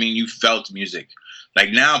music. You know what I mean? You felt music.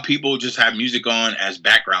 Like, now people just have music on as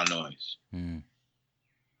background noise.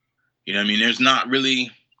 You know what I mean? There's not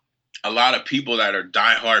really a lot of people that are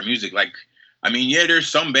diehard music. Like, I mean, yeah, there's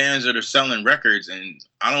some bands that are selling records, and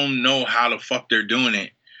I don't know how the fuck they're doing it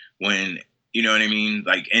when, you know what I mean?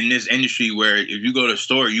 Like, in this industry where if you go to a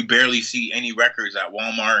store, you barely see any records at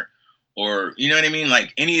Walmart or, you know what I mean?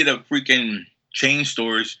 Like, any of the freaking chain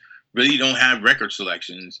stores really don't have record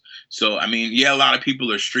selections. So, I mean, yeah, a lot of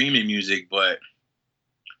people are streaming music, but,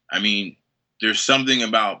 I mean, there's something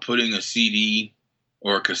about putting a CD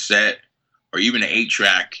or a cassette or even an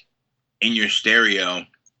 8-track in your stereo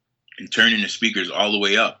and turning the speakers all the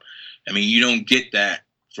way up. I mean, you don't get that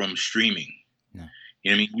from streaming.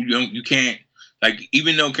 You know what I mean? You can't, like,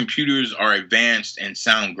 even though computers are advanced and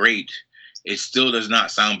sound great, it still does not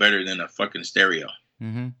sound better than a fucking stereo.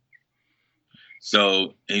 Mm-hmm.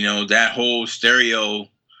 So, that whole stereo,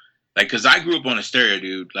 like, cause I grew up on a stereo,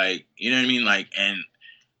 dude. Like, you know what I mean? Like, and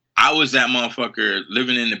I was that motherfucker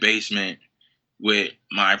living in the basement with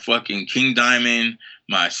my fucking King Diamond,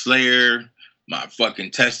 my Slayer, my fucking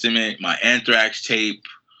Testament, my Anthrax tape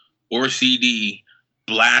or CD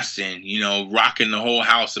blasting, rocking the whole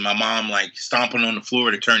house, and my mom like stomping on the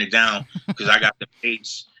floor to turn it down because I got the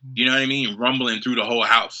bass, you know what I mean, rumbling through the whole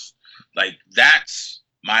house. Like, that's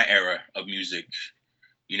my era of music,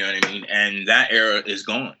 you know what I mean? And that era is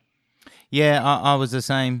gone. Yeah, I was the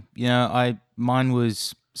same. Mine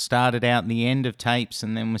was started out in the end of tapes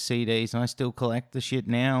and then with CDs, and I still collect the shit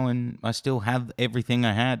now, and I still have everything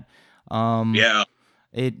I had. Yeah.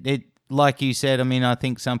 It like you said, I mean, I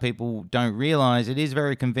think some people don't realize it is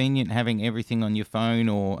very convenient having everything on your phone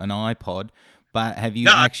or an iPod, but have you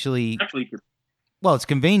No, actually... definitely. Well, it's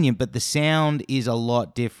convenient, but the sound is a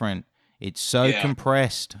lot different. It's so Yeah.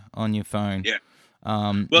 compressed on your phone. Yeah.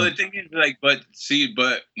 Well, the thing is, like, but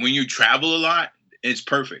when you travel a lot, it's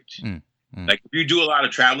perfect. Like, if you do a lot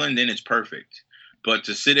of traveling, then it's perfect. But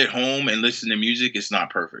to sit at home and listen to music, it's not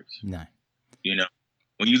perfect. No.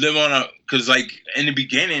 When you live on because like in the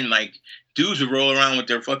beginning, like, dudes would roll around with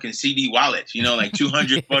their fucking CD wallets, like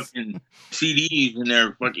 200 Yes. fucking CDs in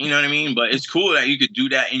their fucking, you know what I mean? But it's cool that you could do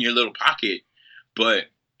that in your little pocket. But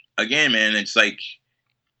again, man, it's like,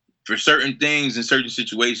 for certain things in certain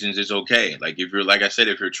situations, it's okay. Like, if you're, like I said,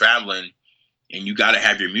 if you're traveling and you got to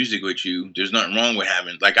have your music with you, there's nothing wrong with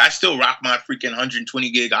having, like, I still rock my freaking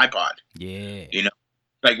 120 gig iPod. Yeah.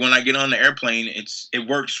 Like, when I get on the airplane, it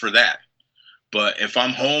works for that. But if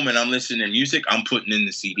I'm home and I'm listening to music, I'm putting in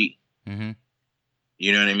the CD. Mm-hmm.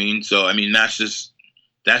 You know what I mean? So, I mean, that's just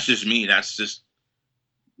me. That's just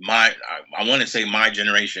I want to say my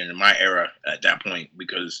generation and my era at that point,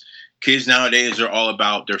 because kids nowadays are all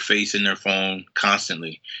about their face in their phone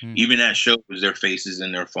constantly. Even at shows, their faces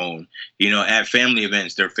in their phone. At family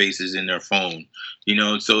events, their faces in their phone.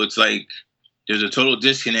 So it's like there's a total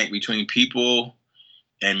disconnect between people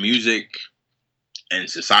and music and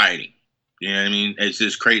society. You know what I mean? It's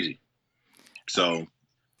just crazy. So,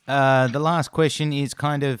 the last question is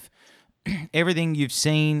kind of everything you've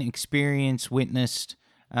seen, experienced, witnessed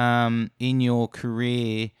in your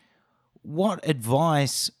career. What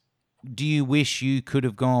advice do you wish you could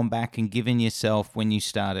have gone back and given yourself when you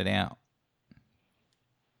started out?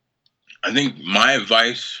 I think my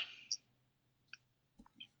advice,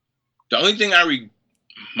 the only thing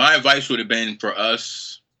my advice would have been for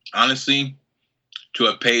us, honestly, to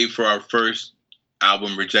have paid for our first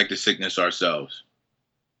album, Reject the Sickness, ourselves.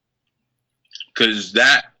 Because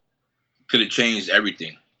that could have changed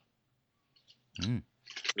everything.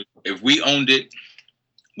 If we owned it,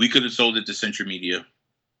 we could have sold it to Central Media,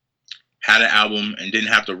 had an album, and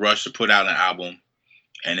didn't have to rush to put out an album.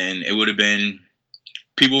 And then it would have been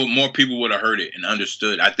more people would have heard it and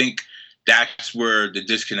understood. I think that's where the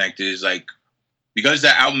disconnect is. Like, because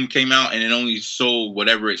that album came out and it only sold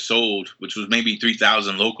whatever it sold, which was maybe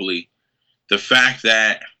 3,000 locally. The fact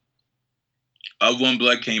that Of One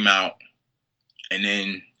Blood came out, and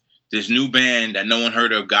then this new band that no one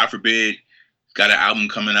heard of, God Forbid, got an album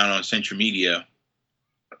coming out on Central Media,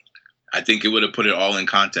 I think it would have put it all in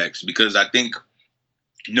context, because I think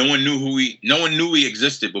no one knew we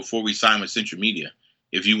existed before we signed with Central Media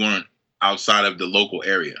if you weren't outside of the local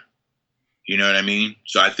area. You know what I mean?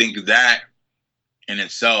 So I think that in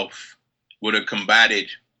itself would have combated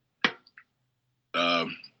the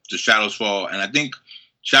Shadows Fall. And I think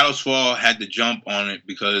Shadows Fall had to jump on it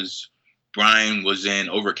because Brian was in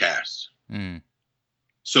Overcast.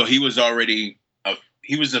 So he was already a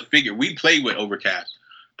figure. We played with Overcast,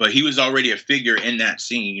 but he was already a figure in that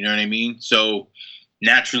scene. You know what I mean? So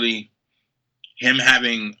naturally, him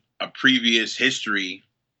having a previous history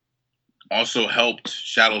also helped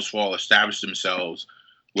Shadows Fall establish themselves,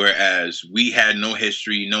 whereas we had no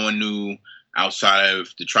history. No one knew outside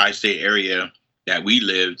of the tri-state area that we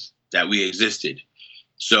lived, that we existed.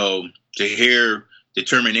 So to hear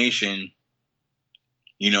determination,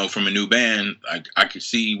 from a new band, I could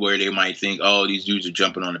see where they might think, oh, these dudes are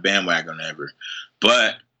jumping on the bandwagon or whatever.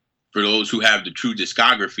 But for those who have the true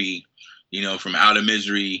discography, from Out of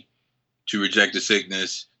Misery to Reject the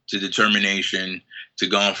Sickness to Determination to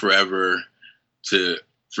Gone Forever to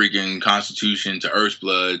freaking Constitution to Earth's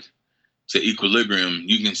Blood to Equilibrium,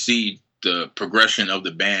 you can see the progression of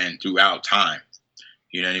the band throughout time.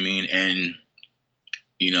 You know what I mean? And,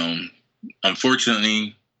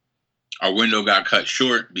 unfortunately, our window got cut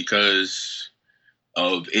short because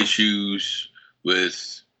of issues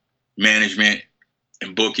with management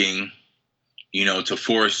and booking, to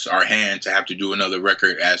force our hand to have to do another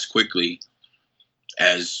record as quickly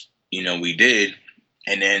as, we did.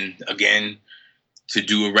 And then again, to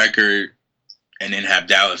do a record and then have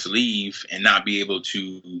Dallas leave and not be able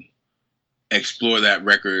to explore that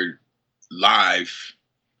record live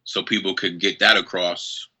so people could get that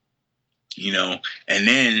across, and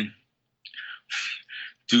then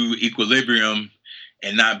do Equilibrium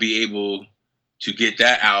and not be able to get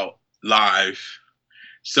that out live.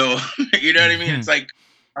 So, you know what I mean? It's like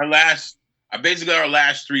our last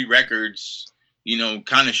 3 records,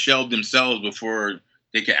 kind of shelved themselves before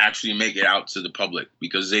they could actually make it out to the public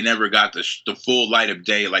because they never got the full light of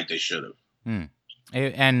day like they should have.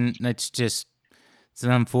 And it's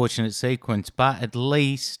an unfortunate sequence, but at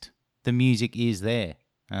least the music is there.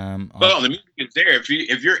 Well, the music is there. If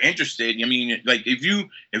you're interested, I mean, like if you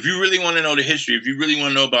really want to know the history, if you really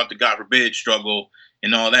want to know about the God Forbid struggle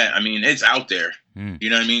and all that, I mean, it's out there. You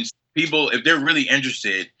know what I mean? People, if they're really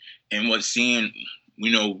interested in what's seeing,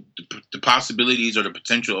 the possibilities or the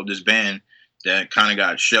potential of this band that kind of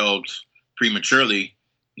got shelved prematurely,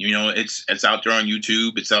 it's out there on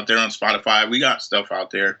YouTube. It's out there on Spotify. We got stuff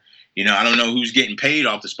out there. I don't know who's getting paid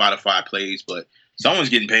off the Spotify plays, but someone's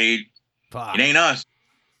getting paid. Fuck. It ain't us,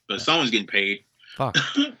 but someone's getting paid. Fuck.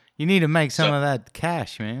 You need to make some of that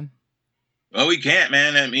cash, man. Well, we can't,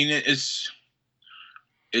 man. I mean, it's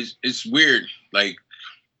weird. Like,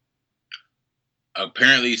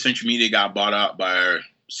 apparently Central Media got bought out by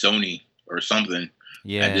Sony or something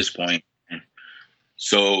at this point.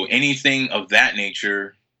 So anything of that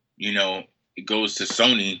nature, it goes to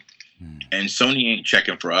Sony, and Sony ain't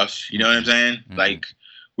checking for us. You know what I'm saying? Mm-hmm. Like,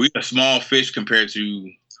 we're a small fish compared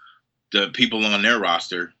to the people on their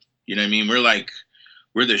roster. You know what I mean?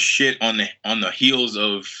 We're the shit on the heels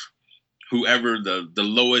of whoever the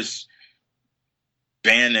lowest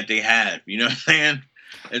band that they have. You know what I'm saying?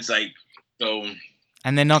 It's like, so.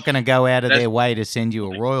 And they're not going to go out of their way to send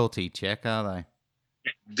you a royalty check, are they?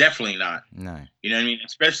 Definitely not. No. You know what I mean?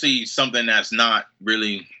 Especially something that's not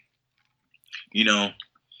really,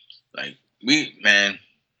 like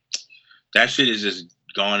that shit is just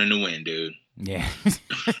gone in the wind, dude. Yeah.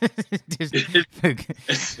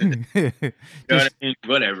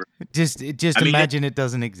 Whatever. Just imagine it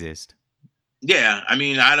doesn't exist. Yeah, I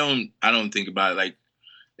mean, I don't think about it. Like,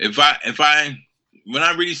 when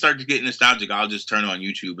I really start to get nostalgic, I'll just turn on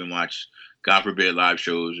YouTube and watch God Forbid live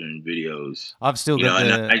shows and videos. I've still got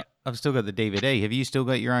the DVD. Have you still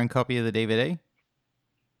got your own copy of the DVD?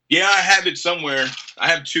 Yeah, I have it somewhere. I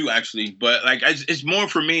have 2 actually, but like it's more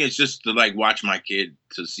for me. It's just to like watch my kid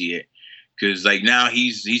to see it, because like now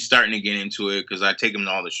he's starting to get into it because I take him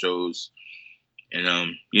to all the shows,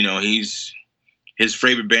 and his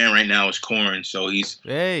favorite band right now is Korn, so he's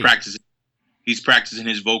practicing. He's practicing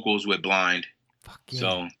his vocals with Blind. Fuck yeah.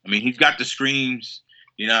 So I mean, he's got the screams.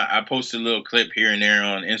 I posted a little clip here and there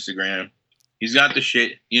on Instagram. He's got the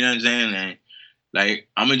shit. You know what I'm saying? And like,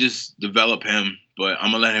 I'm gonna just develop him, but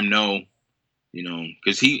I'm gonna let him know,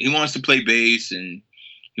 because he wants to play bass and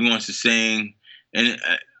he wants to sing, and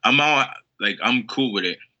I'm cool with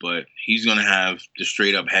it, but he's gonna have the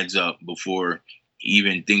straight up heads up before he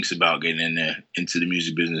even thinks about getting into the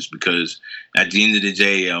music business, because at the end of the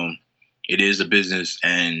day, it is a business,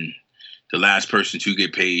 and the last person to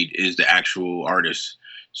get paid is the actual artist.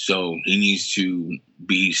 So he needs to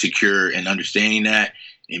be secure in understanding that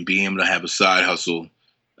and being able to have a side hustle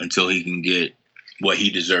until he can get what he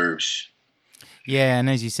deserves. Yeah, and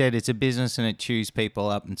as you said, it's a business and it chews people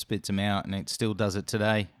up and spits them out, and it still does it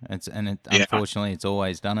today. Unfortunately, it's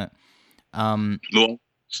always done it. Well,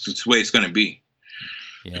 it's the way it's going to be.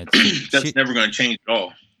 Yeah, that's never going to change at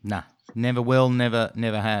all. Nah, never will, never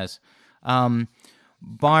has. Byron,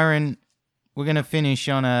 we're going to finish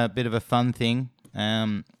on a bit of a fun thing.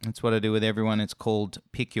 That's what I do with everyone. It's called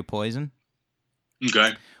Pick Your Poison.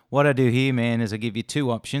 Okay. What I do here, man, is I give you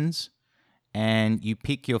 2 options, and you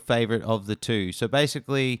pick your favorite of the 2. So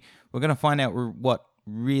basically, we're going to find out what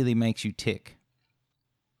really makes you tick.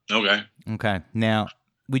 Okay. Okay. Now,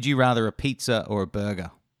 would you rather a pizza or a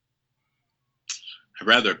burger? I'd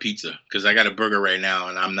rather a pizza, because I got a burger right now,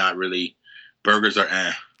 and I'm not really. Burgers are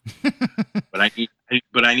but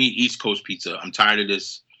I need East Coast pizza. I'm tired of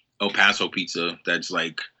this El Paso pizza that's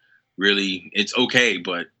like really, it's okay,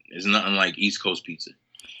 but it's nothing like East Coast pizza.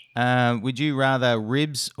 Would you rather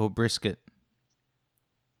ribs or brisket?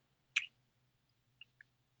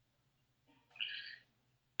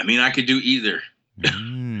 I mean, I could do either.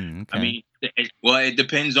 Okay. I mean, it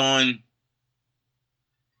depends on,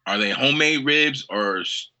 are they homemade ribs or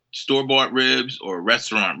store-bought ribs or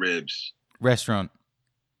restaurant ribs? Restaurant.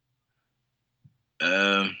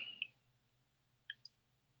 Um,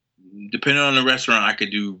 Depending on the restaurant, I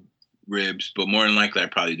could do ribs, but more than likely,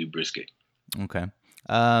 I'd probably do brisket. Okay.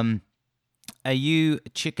 Are you a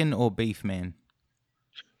chicken or beef man?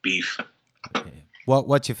 Beef. Okay.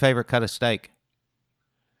 What's your favorite cut of steak?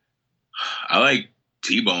 I like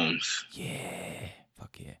T-bones. Yeah.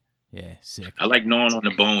 Fuck yeah. Yeah, sick. I like gnawing on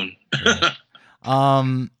the bone.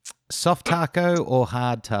 Yeah. Soft taco or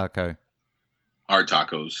hard taco? Hard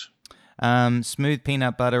tacos. Smooth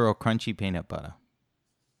peanut butter or crunchy peanut butter?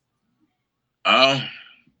 I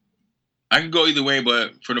can go either way,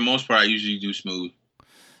 but for the most part, I usually do smooth.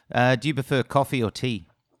 Do you prefer coffee or tea?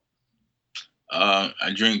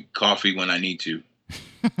 I drink coffee when I need to.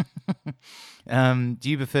 Do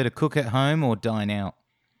you prefer to cook at home or dine out?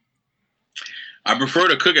 I prefer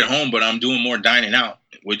to cook at home, but I'm doing more dining out,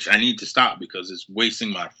 which I need to stop because it's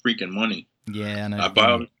wasting my freaking money. Yeah, I know.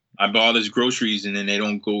 I buy all these groceries and then they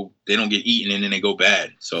don't get eaten and then they go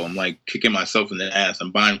bad. So I'm like kicking myself in the ass.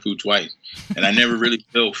 I'm buying food twice, and I never really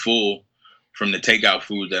feel full from the takeout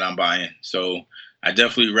food that I'm buying. So I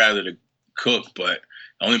definitely rather to cook, but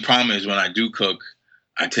the only problem is when I do cook,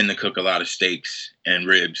 I tend to cook a lot of steaks and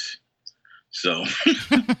ribs. So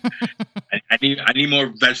I need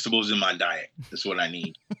more vegetables in my diet. That's what I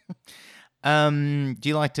need. Do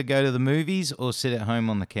you like to go to the movies or sit at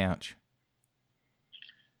home on the couch?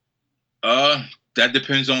 That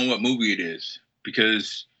depends on what movie it is,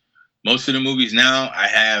 because most of the movies now I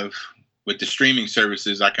have with the streaming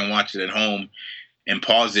services, I can watch it at home and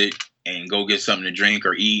pause it and go get something to drink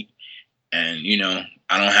or eat. And,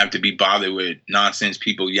 I don't have to be bothered with nonsense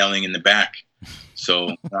people yelling in the back.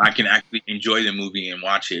 So I can actually enjoy the movie and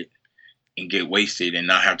watch it and get wasted and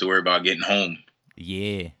not have to worry about getting home.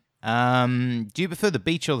 Yeah. Do you prefer the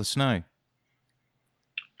beach or the snow?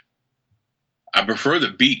 I prefer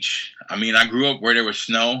the beach. I mean, I grew up where there was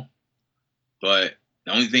snow, but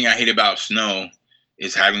the only thing I hate about snow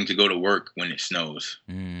is having to go to work when it snows.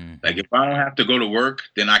 Like, if I don't have to go to work,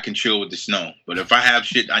 then I can chill with the snow. But if I have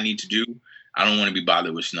shit I need to do, I don't want to be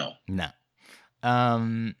bothered with snow. No.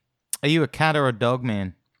 Are you a cat or a dog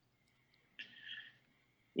man?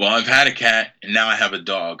 Well, I've had a cat and now I have a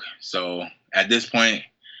dog. So at this point,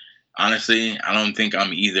 honestly, I don't think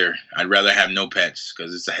I'm either. I'd rather have no pets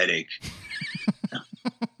because it's a headache.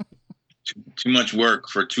 Too much work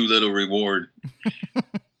for too little reward.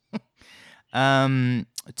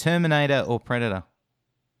 Terminator or Predator?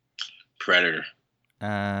 Predator.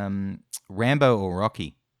 Rambo or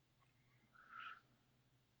Rocky?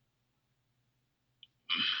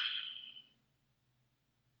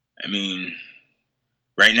 I mean,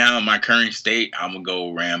 right now in my current state, I'm gonna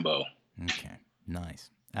go Rambo. Okay,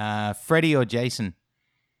 nice. Freddy or Jason?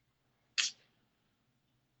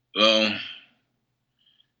 Well,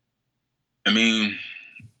 I mean,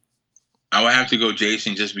 I would have to go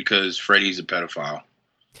Jason just because Freddy's a pedophile.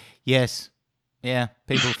 Yes. Yeah,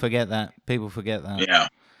 people forget that.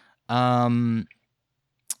 Yeah.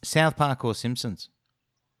 South Park or Simpsons?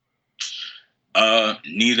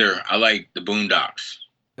 Neither. I like the Boondocks.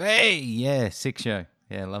 Hey, yeah, sick show.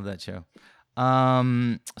 Yeah, love that show.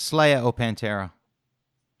 Slayer or Pantera?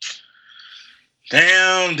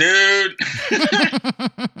 Damn, dude.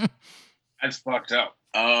 That's fucked up.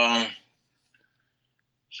 I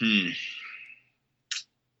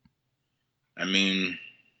mean,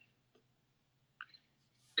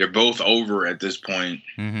 they're both over at this point.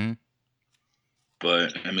 Mm-hmm.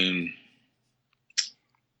 But I mean,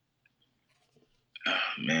 oh,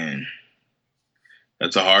 man,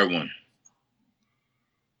 that's a hard one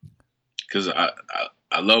because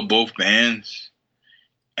I love both bands,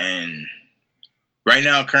 and right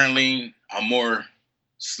now, currently, I'm more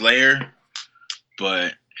Slayer,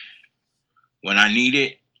 but when I need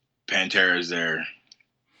it, Pantera's there.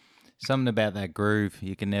 Something about that groove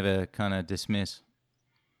you can never kind of dismiss.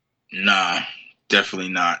 Nah, definitely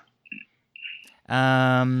not.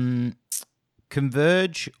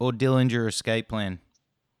 Converge or Dillinger Escape Plan?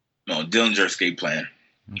 No, Dillinger Escape Plan.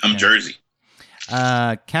 Okay. I'm Jersey.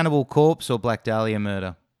 Cannibal Corpse or Black Dahlia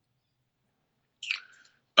Murder?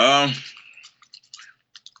 I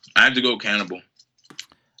have to go Cannibal.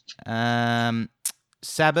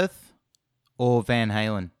 Sabbath or Van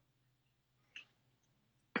Halen?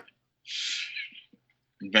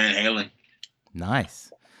 Van Halen.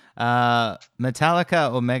 Nice.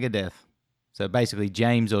 Metallica or Megadeth? So basically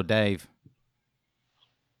James or Dave.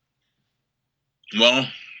 Well,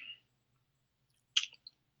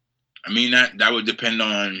 I mean that would depend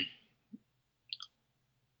on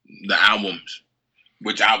the albums.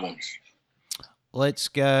 Which albums? Let's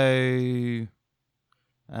go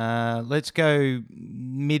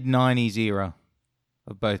mid-90s era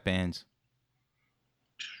of both bands.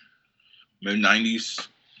 mid 90s,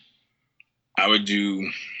 I would do.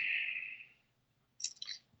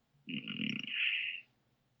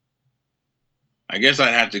 I guess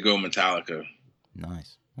I'd have to go Metallica.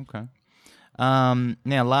 Nice. Okay.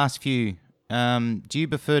 Now, last few. Do you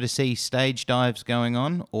prefer to see stage dives going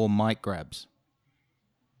on or mic grabs?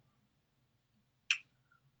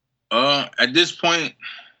 At this point,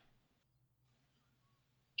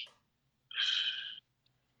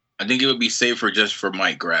 I think it would be safer just for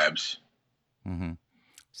mic grabs. Mm-hmm.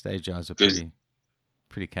 Stage dives are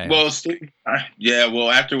pretty chaos. Well, yeah.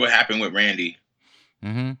 Well, after what happened with Randy,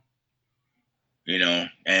 mm-hmm. you know,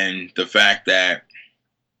 and the fact that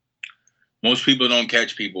most people don't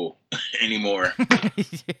catch people anymore,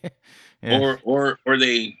 yeah. or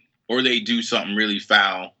they do something really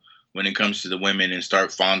foul when it comes to the women and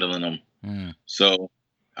start fondling them. Mm. So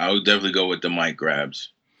I would definitely go with the mic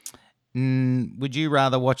grabs. Would you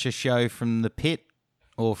rather watch a show from the pit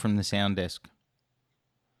or from the sound desk?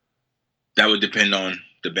 That would depend on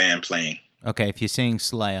the band playing. Okay, if you're seeing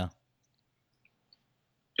Slayer,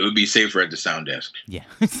 it would be safer at the sound desk. Yeah.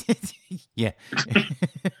 Yeah. You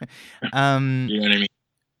know what I mean?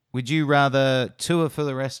 Would you rather tour for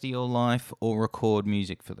the rest of your life or record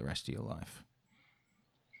music for the rest of your life?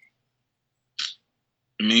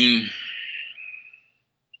 I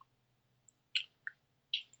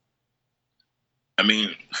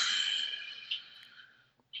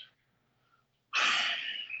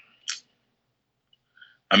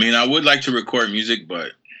mean, I would like to record music,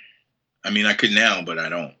 but I could now, but I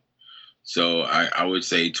don't. So I would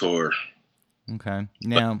say tour. Okay.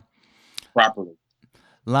 Now, properly.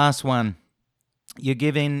 Last one. You're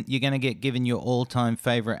going to get given your all-time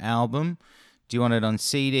favorite album. Do you want it on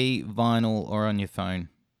CD, vinyl, or on your phone?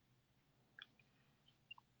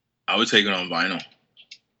 I would take it on vinyl.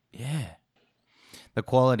 Yeah. The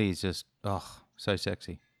quality is just, so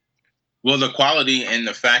sexy. Well, the quality and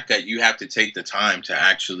the fact that you have to take the time to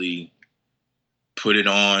actually put it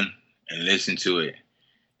on and listen to it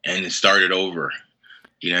and start it over.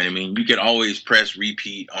 You know what I mean? You can always press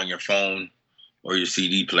repeat on your phone or your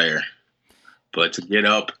CD player. But to get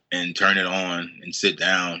up and turn it on and sit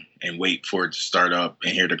down and wait for it to start up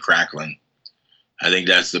and hear the crackling, I think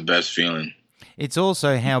that's the best feeling. It's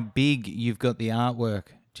also how big you've got the artwork.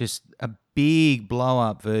 Just a big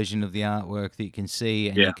blow-up version of the artwork that you can see,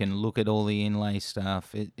 and you can look at all the inlay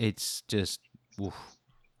stuff. It's just, oof,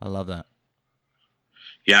 I love that.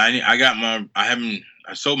 Yeah,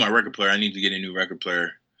 I sold my record player. I need to get a new record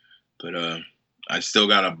player. But I still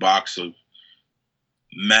got a box of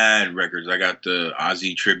mad records. I got the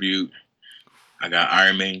Ozzy tribute. I got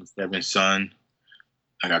Iron Maiden's Seventh Son.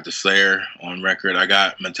 I got the Slayer on record. I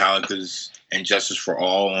got Metallica's And Justice for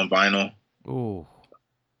All on vinyl. Ooh.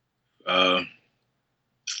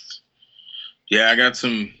 Yeah, I got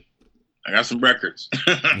some records.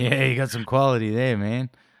 Yeah, you got some quality there, man.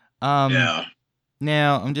 Yeah.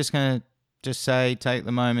 Now, I'm just going to take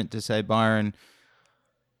the moment to say, Byron,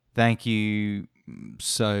 thank you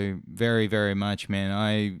so very, very much, man.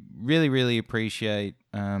 I really, really appreciate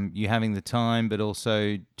you having the time, but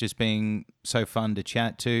also just being so fun to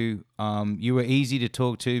chat to. You were easy to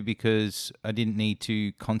talk to because I didn't need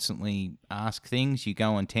to constantly ask things. You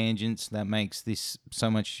go on tangents. That makes this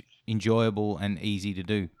so much enjoyable and easy to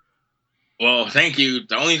do. Well, thank you.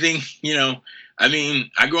 The only thing,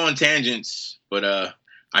 I go on tangents, but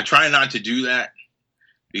I try not to do that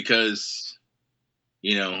because,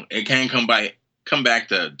 it can come back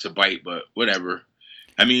to bite, but whatever.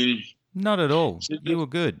 Not at all. You were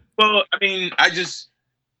good. Well, when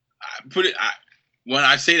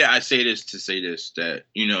I say that, I say this to say this, that,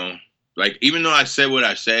 even though I said what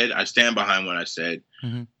I said, I stand behind what I said,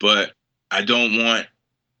 but I don't want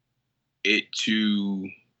it to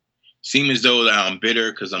seem as though that I'm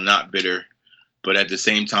bitter, because I'm not bitter. But at the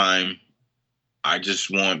same time, I just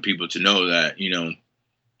want people to know that,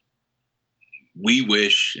 we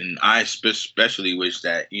wish, and I especially wish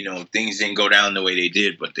that, things didn't go down the way they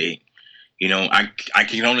did, but they, I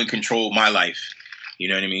can only control my life. You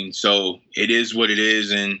know what I mean? So it is what it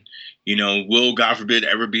is. And, will God forbid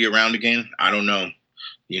ever be around again? I don't know.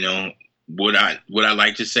 Would I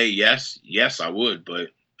like to say yes? Yes, I would. But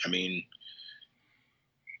we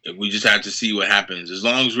just have to see what happens. As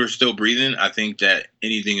long as we're still breathing, I think that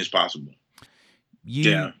anything is possible.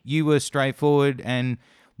 You were straightforward, and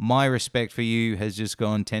my respect for you has just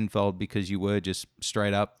gone tenfold because you were just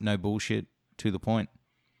straight up, no bullshit, to the point.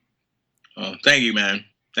 Oh, thank you, man.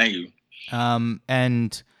 Thank you.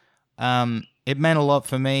 It meant a lot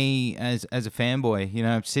for me as a fanboy.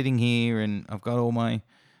 I'm sitting here and I've got all my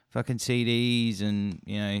fucking CDs and,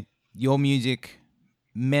 your music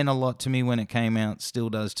meant a lot to me when it came out, still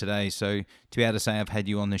does today. So to be able to say I've had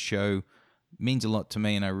you on the show means a lot to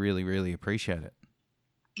me, and I really, really appreciate it.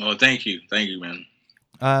 Oh, thank you. Thank you, man.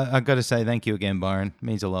 I got to say thank you again, Byron.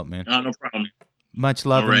 Means a lot, man. No problem. Much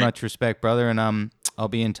love and much respect, brother, and I'll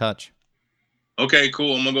be in touch. Okay,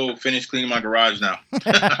 cool. I'm going to go finish cleaning my garage now.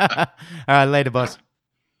 All right, later, boss.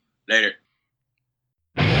 Later.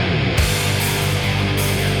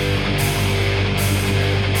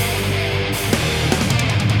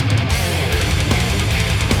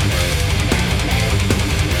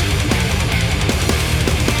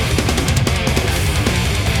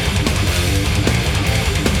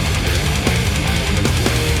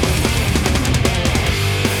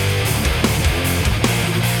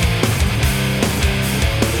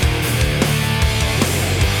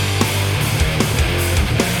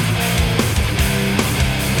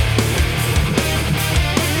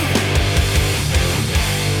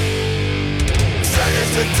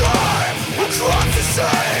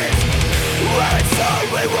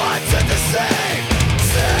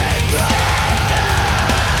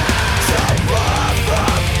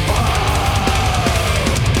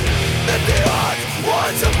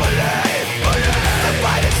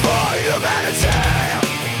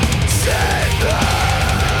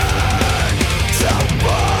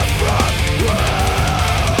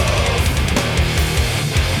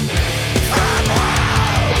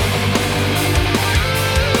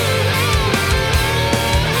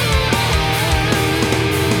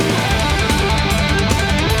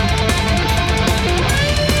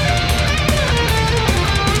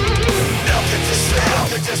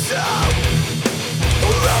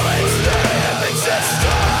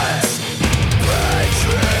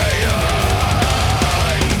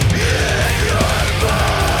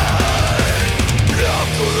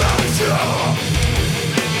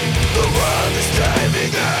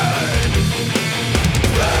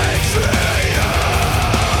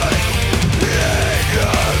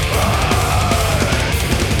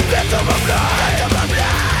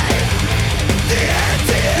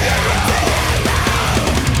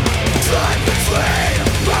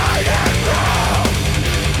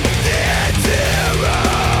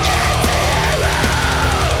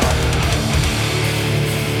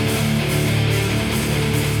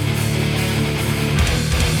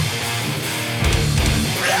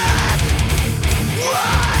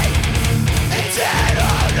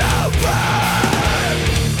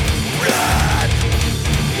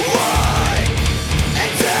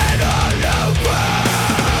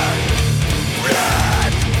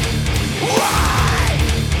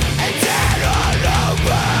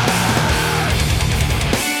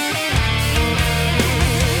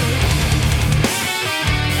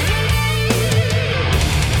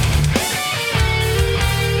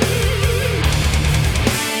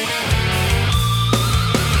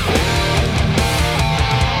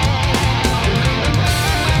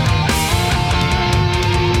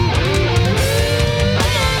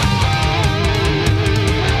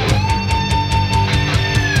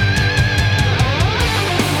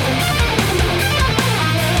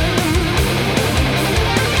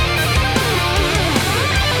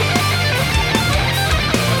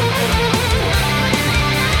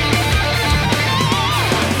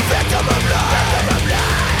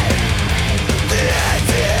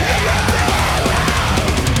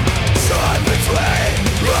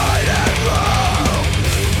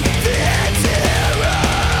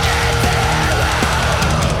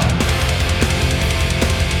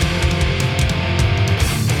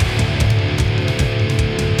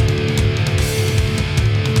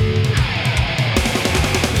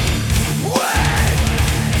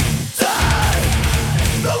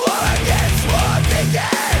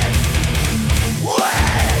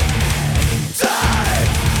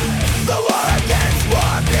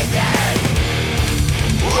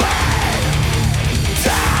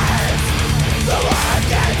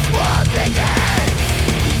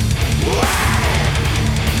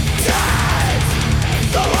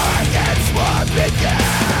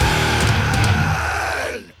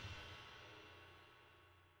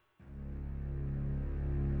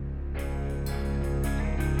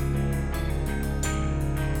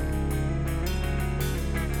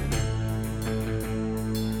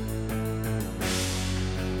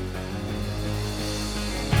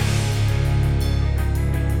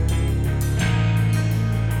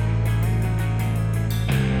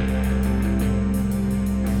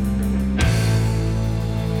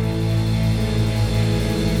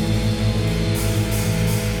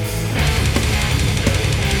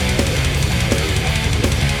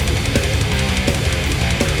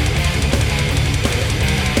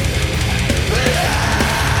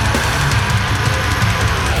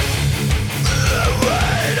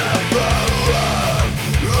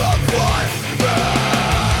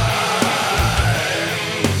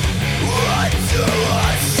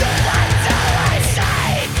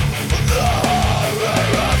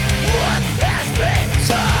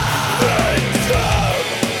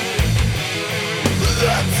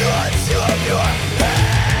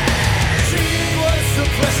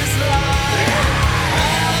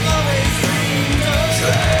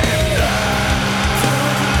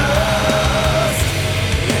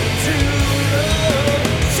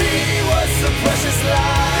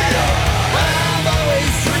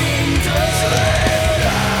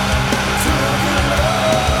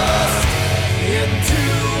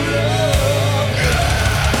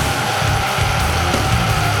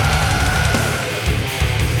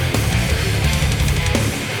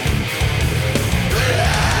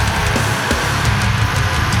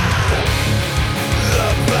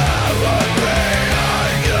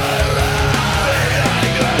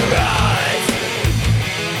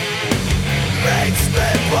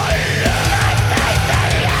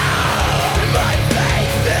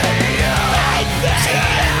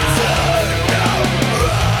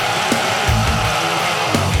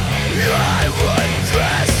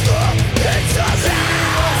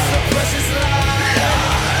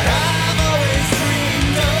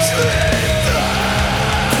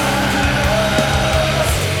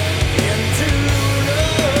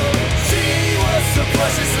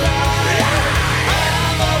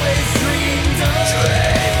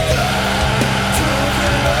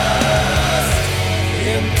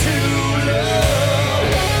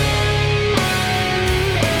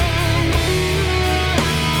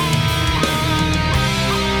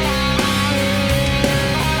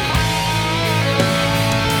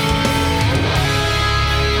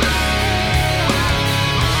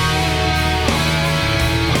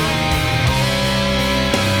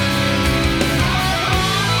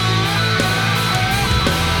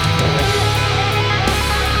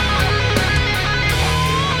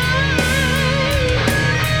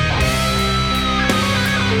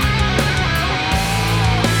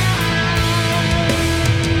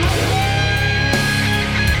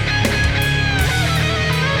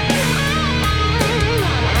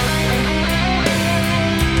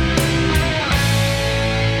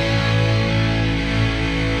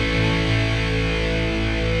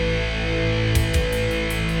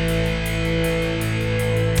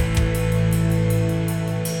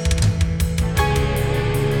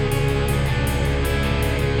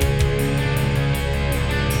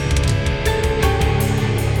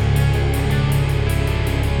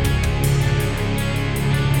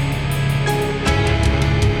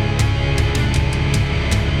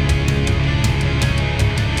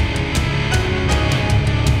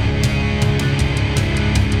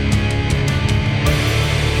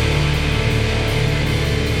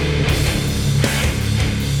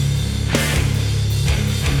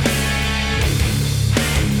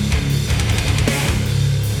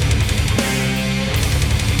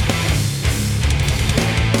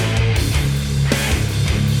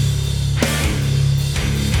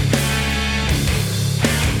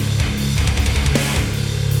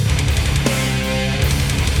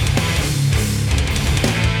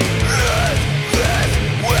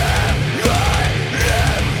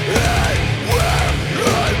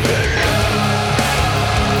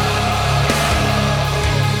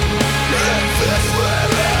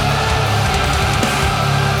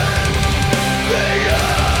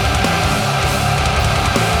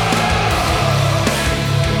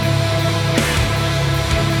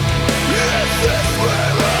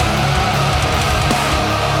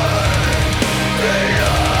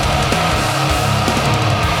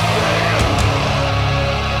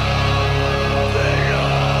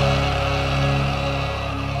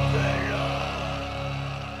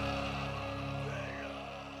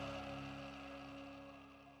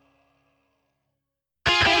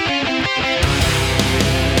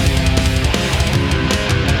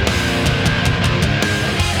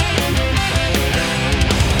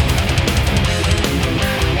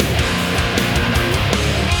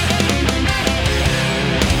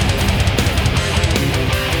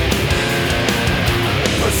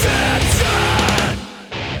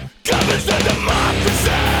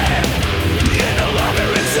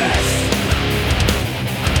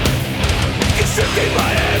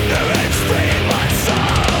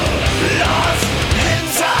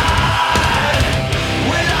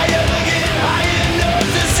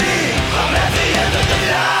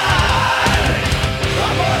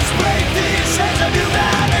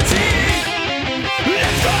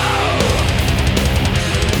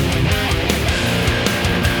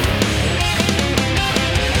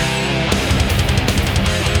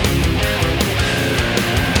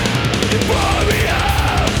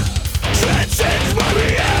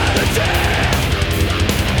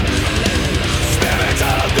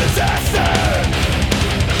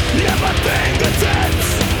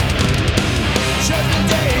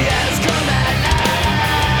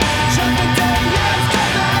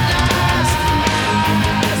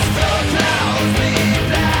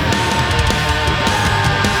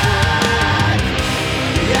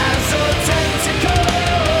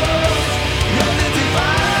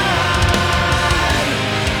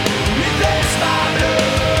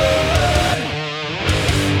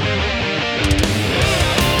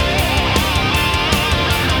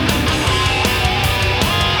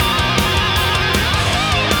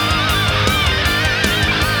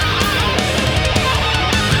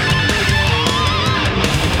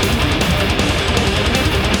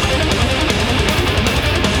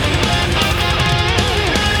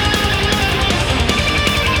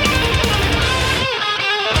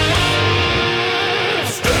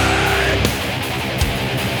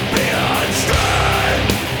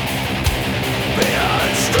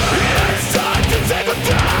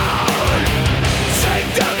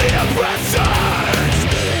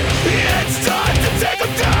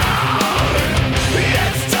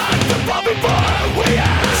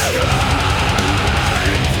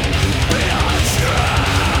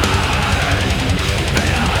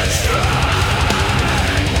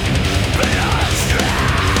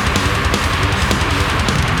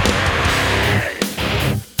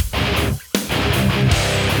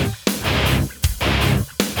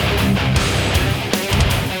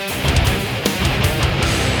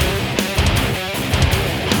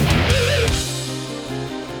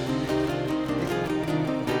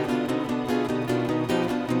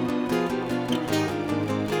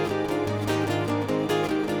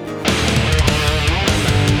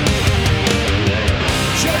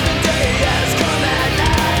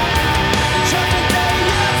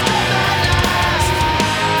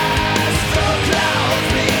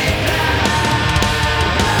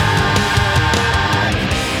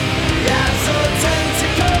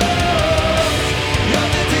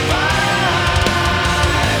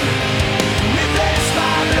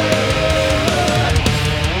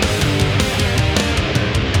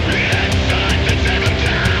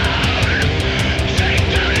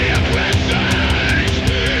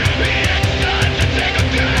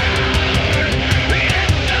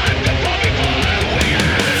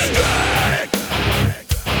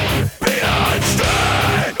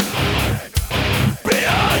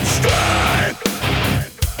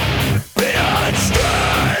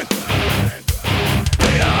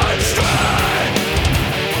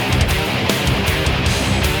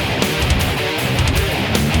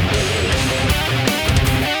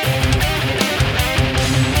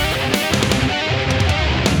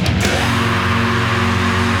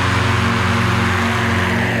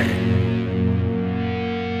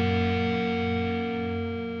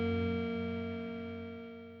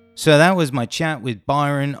 So that was my chat with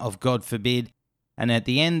Byron of God Forbid. And at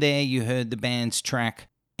the end there, you heard the band's track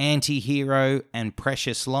Anti-Hero and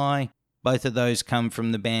Precious Lie. Both of those come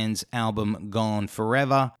from the band's album Gone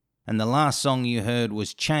Forever. And the last song you heard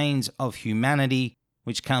was Chains of Humanity,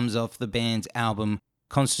 which comes off the band's album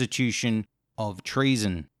Constitution of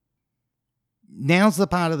Treason. Now's the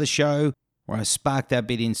part of the show where I spark that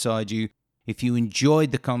bit inside you. If you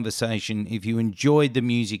enjoyed the conversation, if you enjoyed the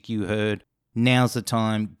music you heard, now's the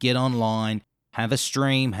time. Get online, have a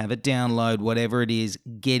stream, have a download, whatever it is.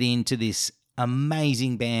 Get into this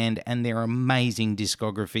amazing band and their amazing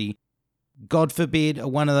discography. God Forbid are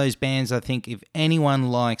one of those bands I think if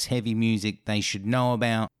anyone likes heavy music, they should know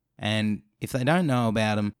about. And if they don't know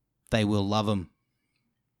about them, they will love them.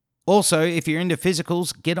 Also, if you're into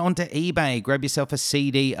physicals, get onto eBay. Grab yourself a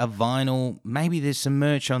CD, a vinyl. Maybe there's some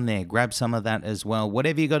merch on there. Grab some of that as well.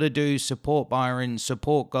 Whatever you got to do, support Byron,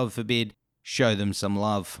 support God Forbid, show them some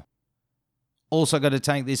love. Also got to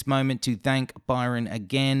take this moment to thank Byron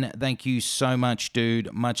again. Thank you so much,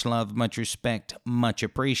 dude. Much love, much respect, much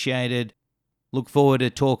appreciated. Look forward to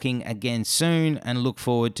talking again soon and look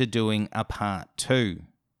forward to doing a part 2.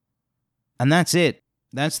 And that's it.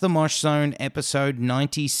 That's the Mosh Zone episode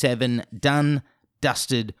 97 done,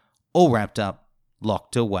 dusted, all wrapped up,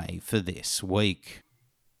 locked away for this week.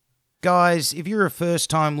 Guys, if you're a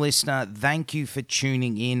first-time listener, thank you for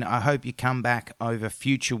tuning in. I hope you come back over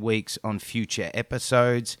future weeks on future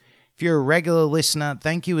episodes. If you're a regular listener,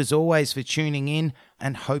 thank you as always for tuning in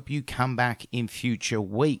and hope you come back in future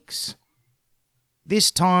weeks.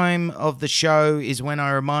 This time of the show is when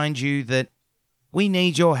I remind you that we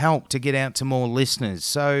need your help to get out to more listeners.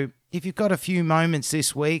 So if you've got a few moments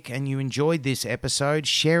this week and you enjoyed this episode,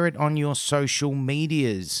 share it on your social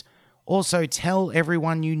medias. Also, tell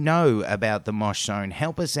everyone you know about the Mosh Zone.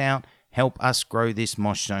 Help us out. Help us grow this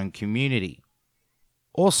Mosh Zone community.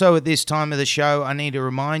 Also, at this time of the show, I need to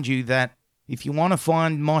remind you that if you want to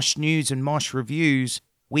find Mosh news and Mosh reviews,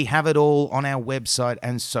 we have it all on our website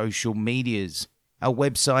and social medias. Our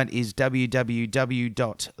website is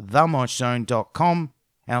www.themoshzone.com.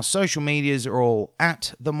 Our social medias are all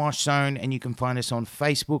at The Mosh Zone, and you can find us on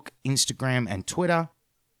Facebook, Instagram, and Twitter.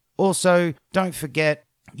 Also, don't forget,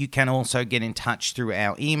 you can also get in touch through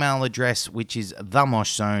our email address, which is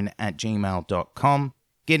themoshzone@gmail.com.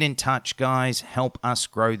 Get in touch, guys. Help us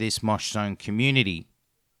grow this Mosh Zone community.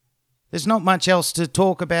 There's not much else to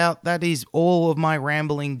talk about. That is all of my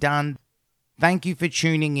rambling done. Thank you for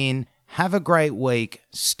tuning in. Have a great week.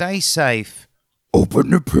 Stay safe. Open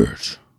the pit.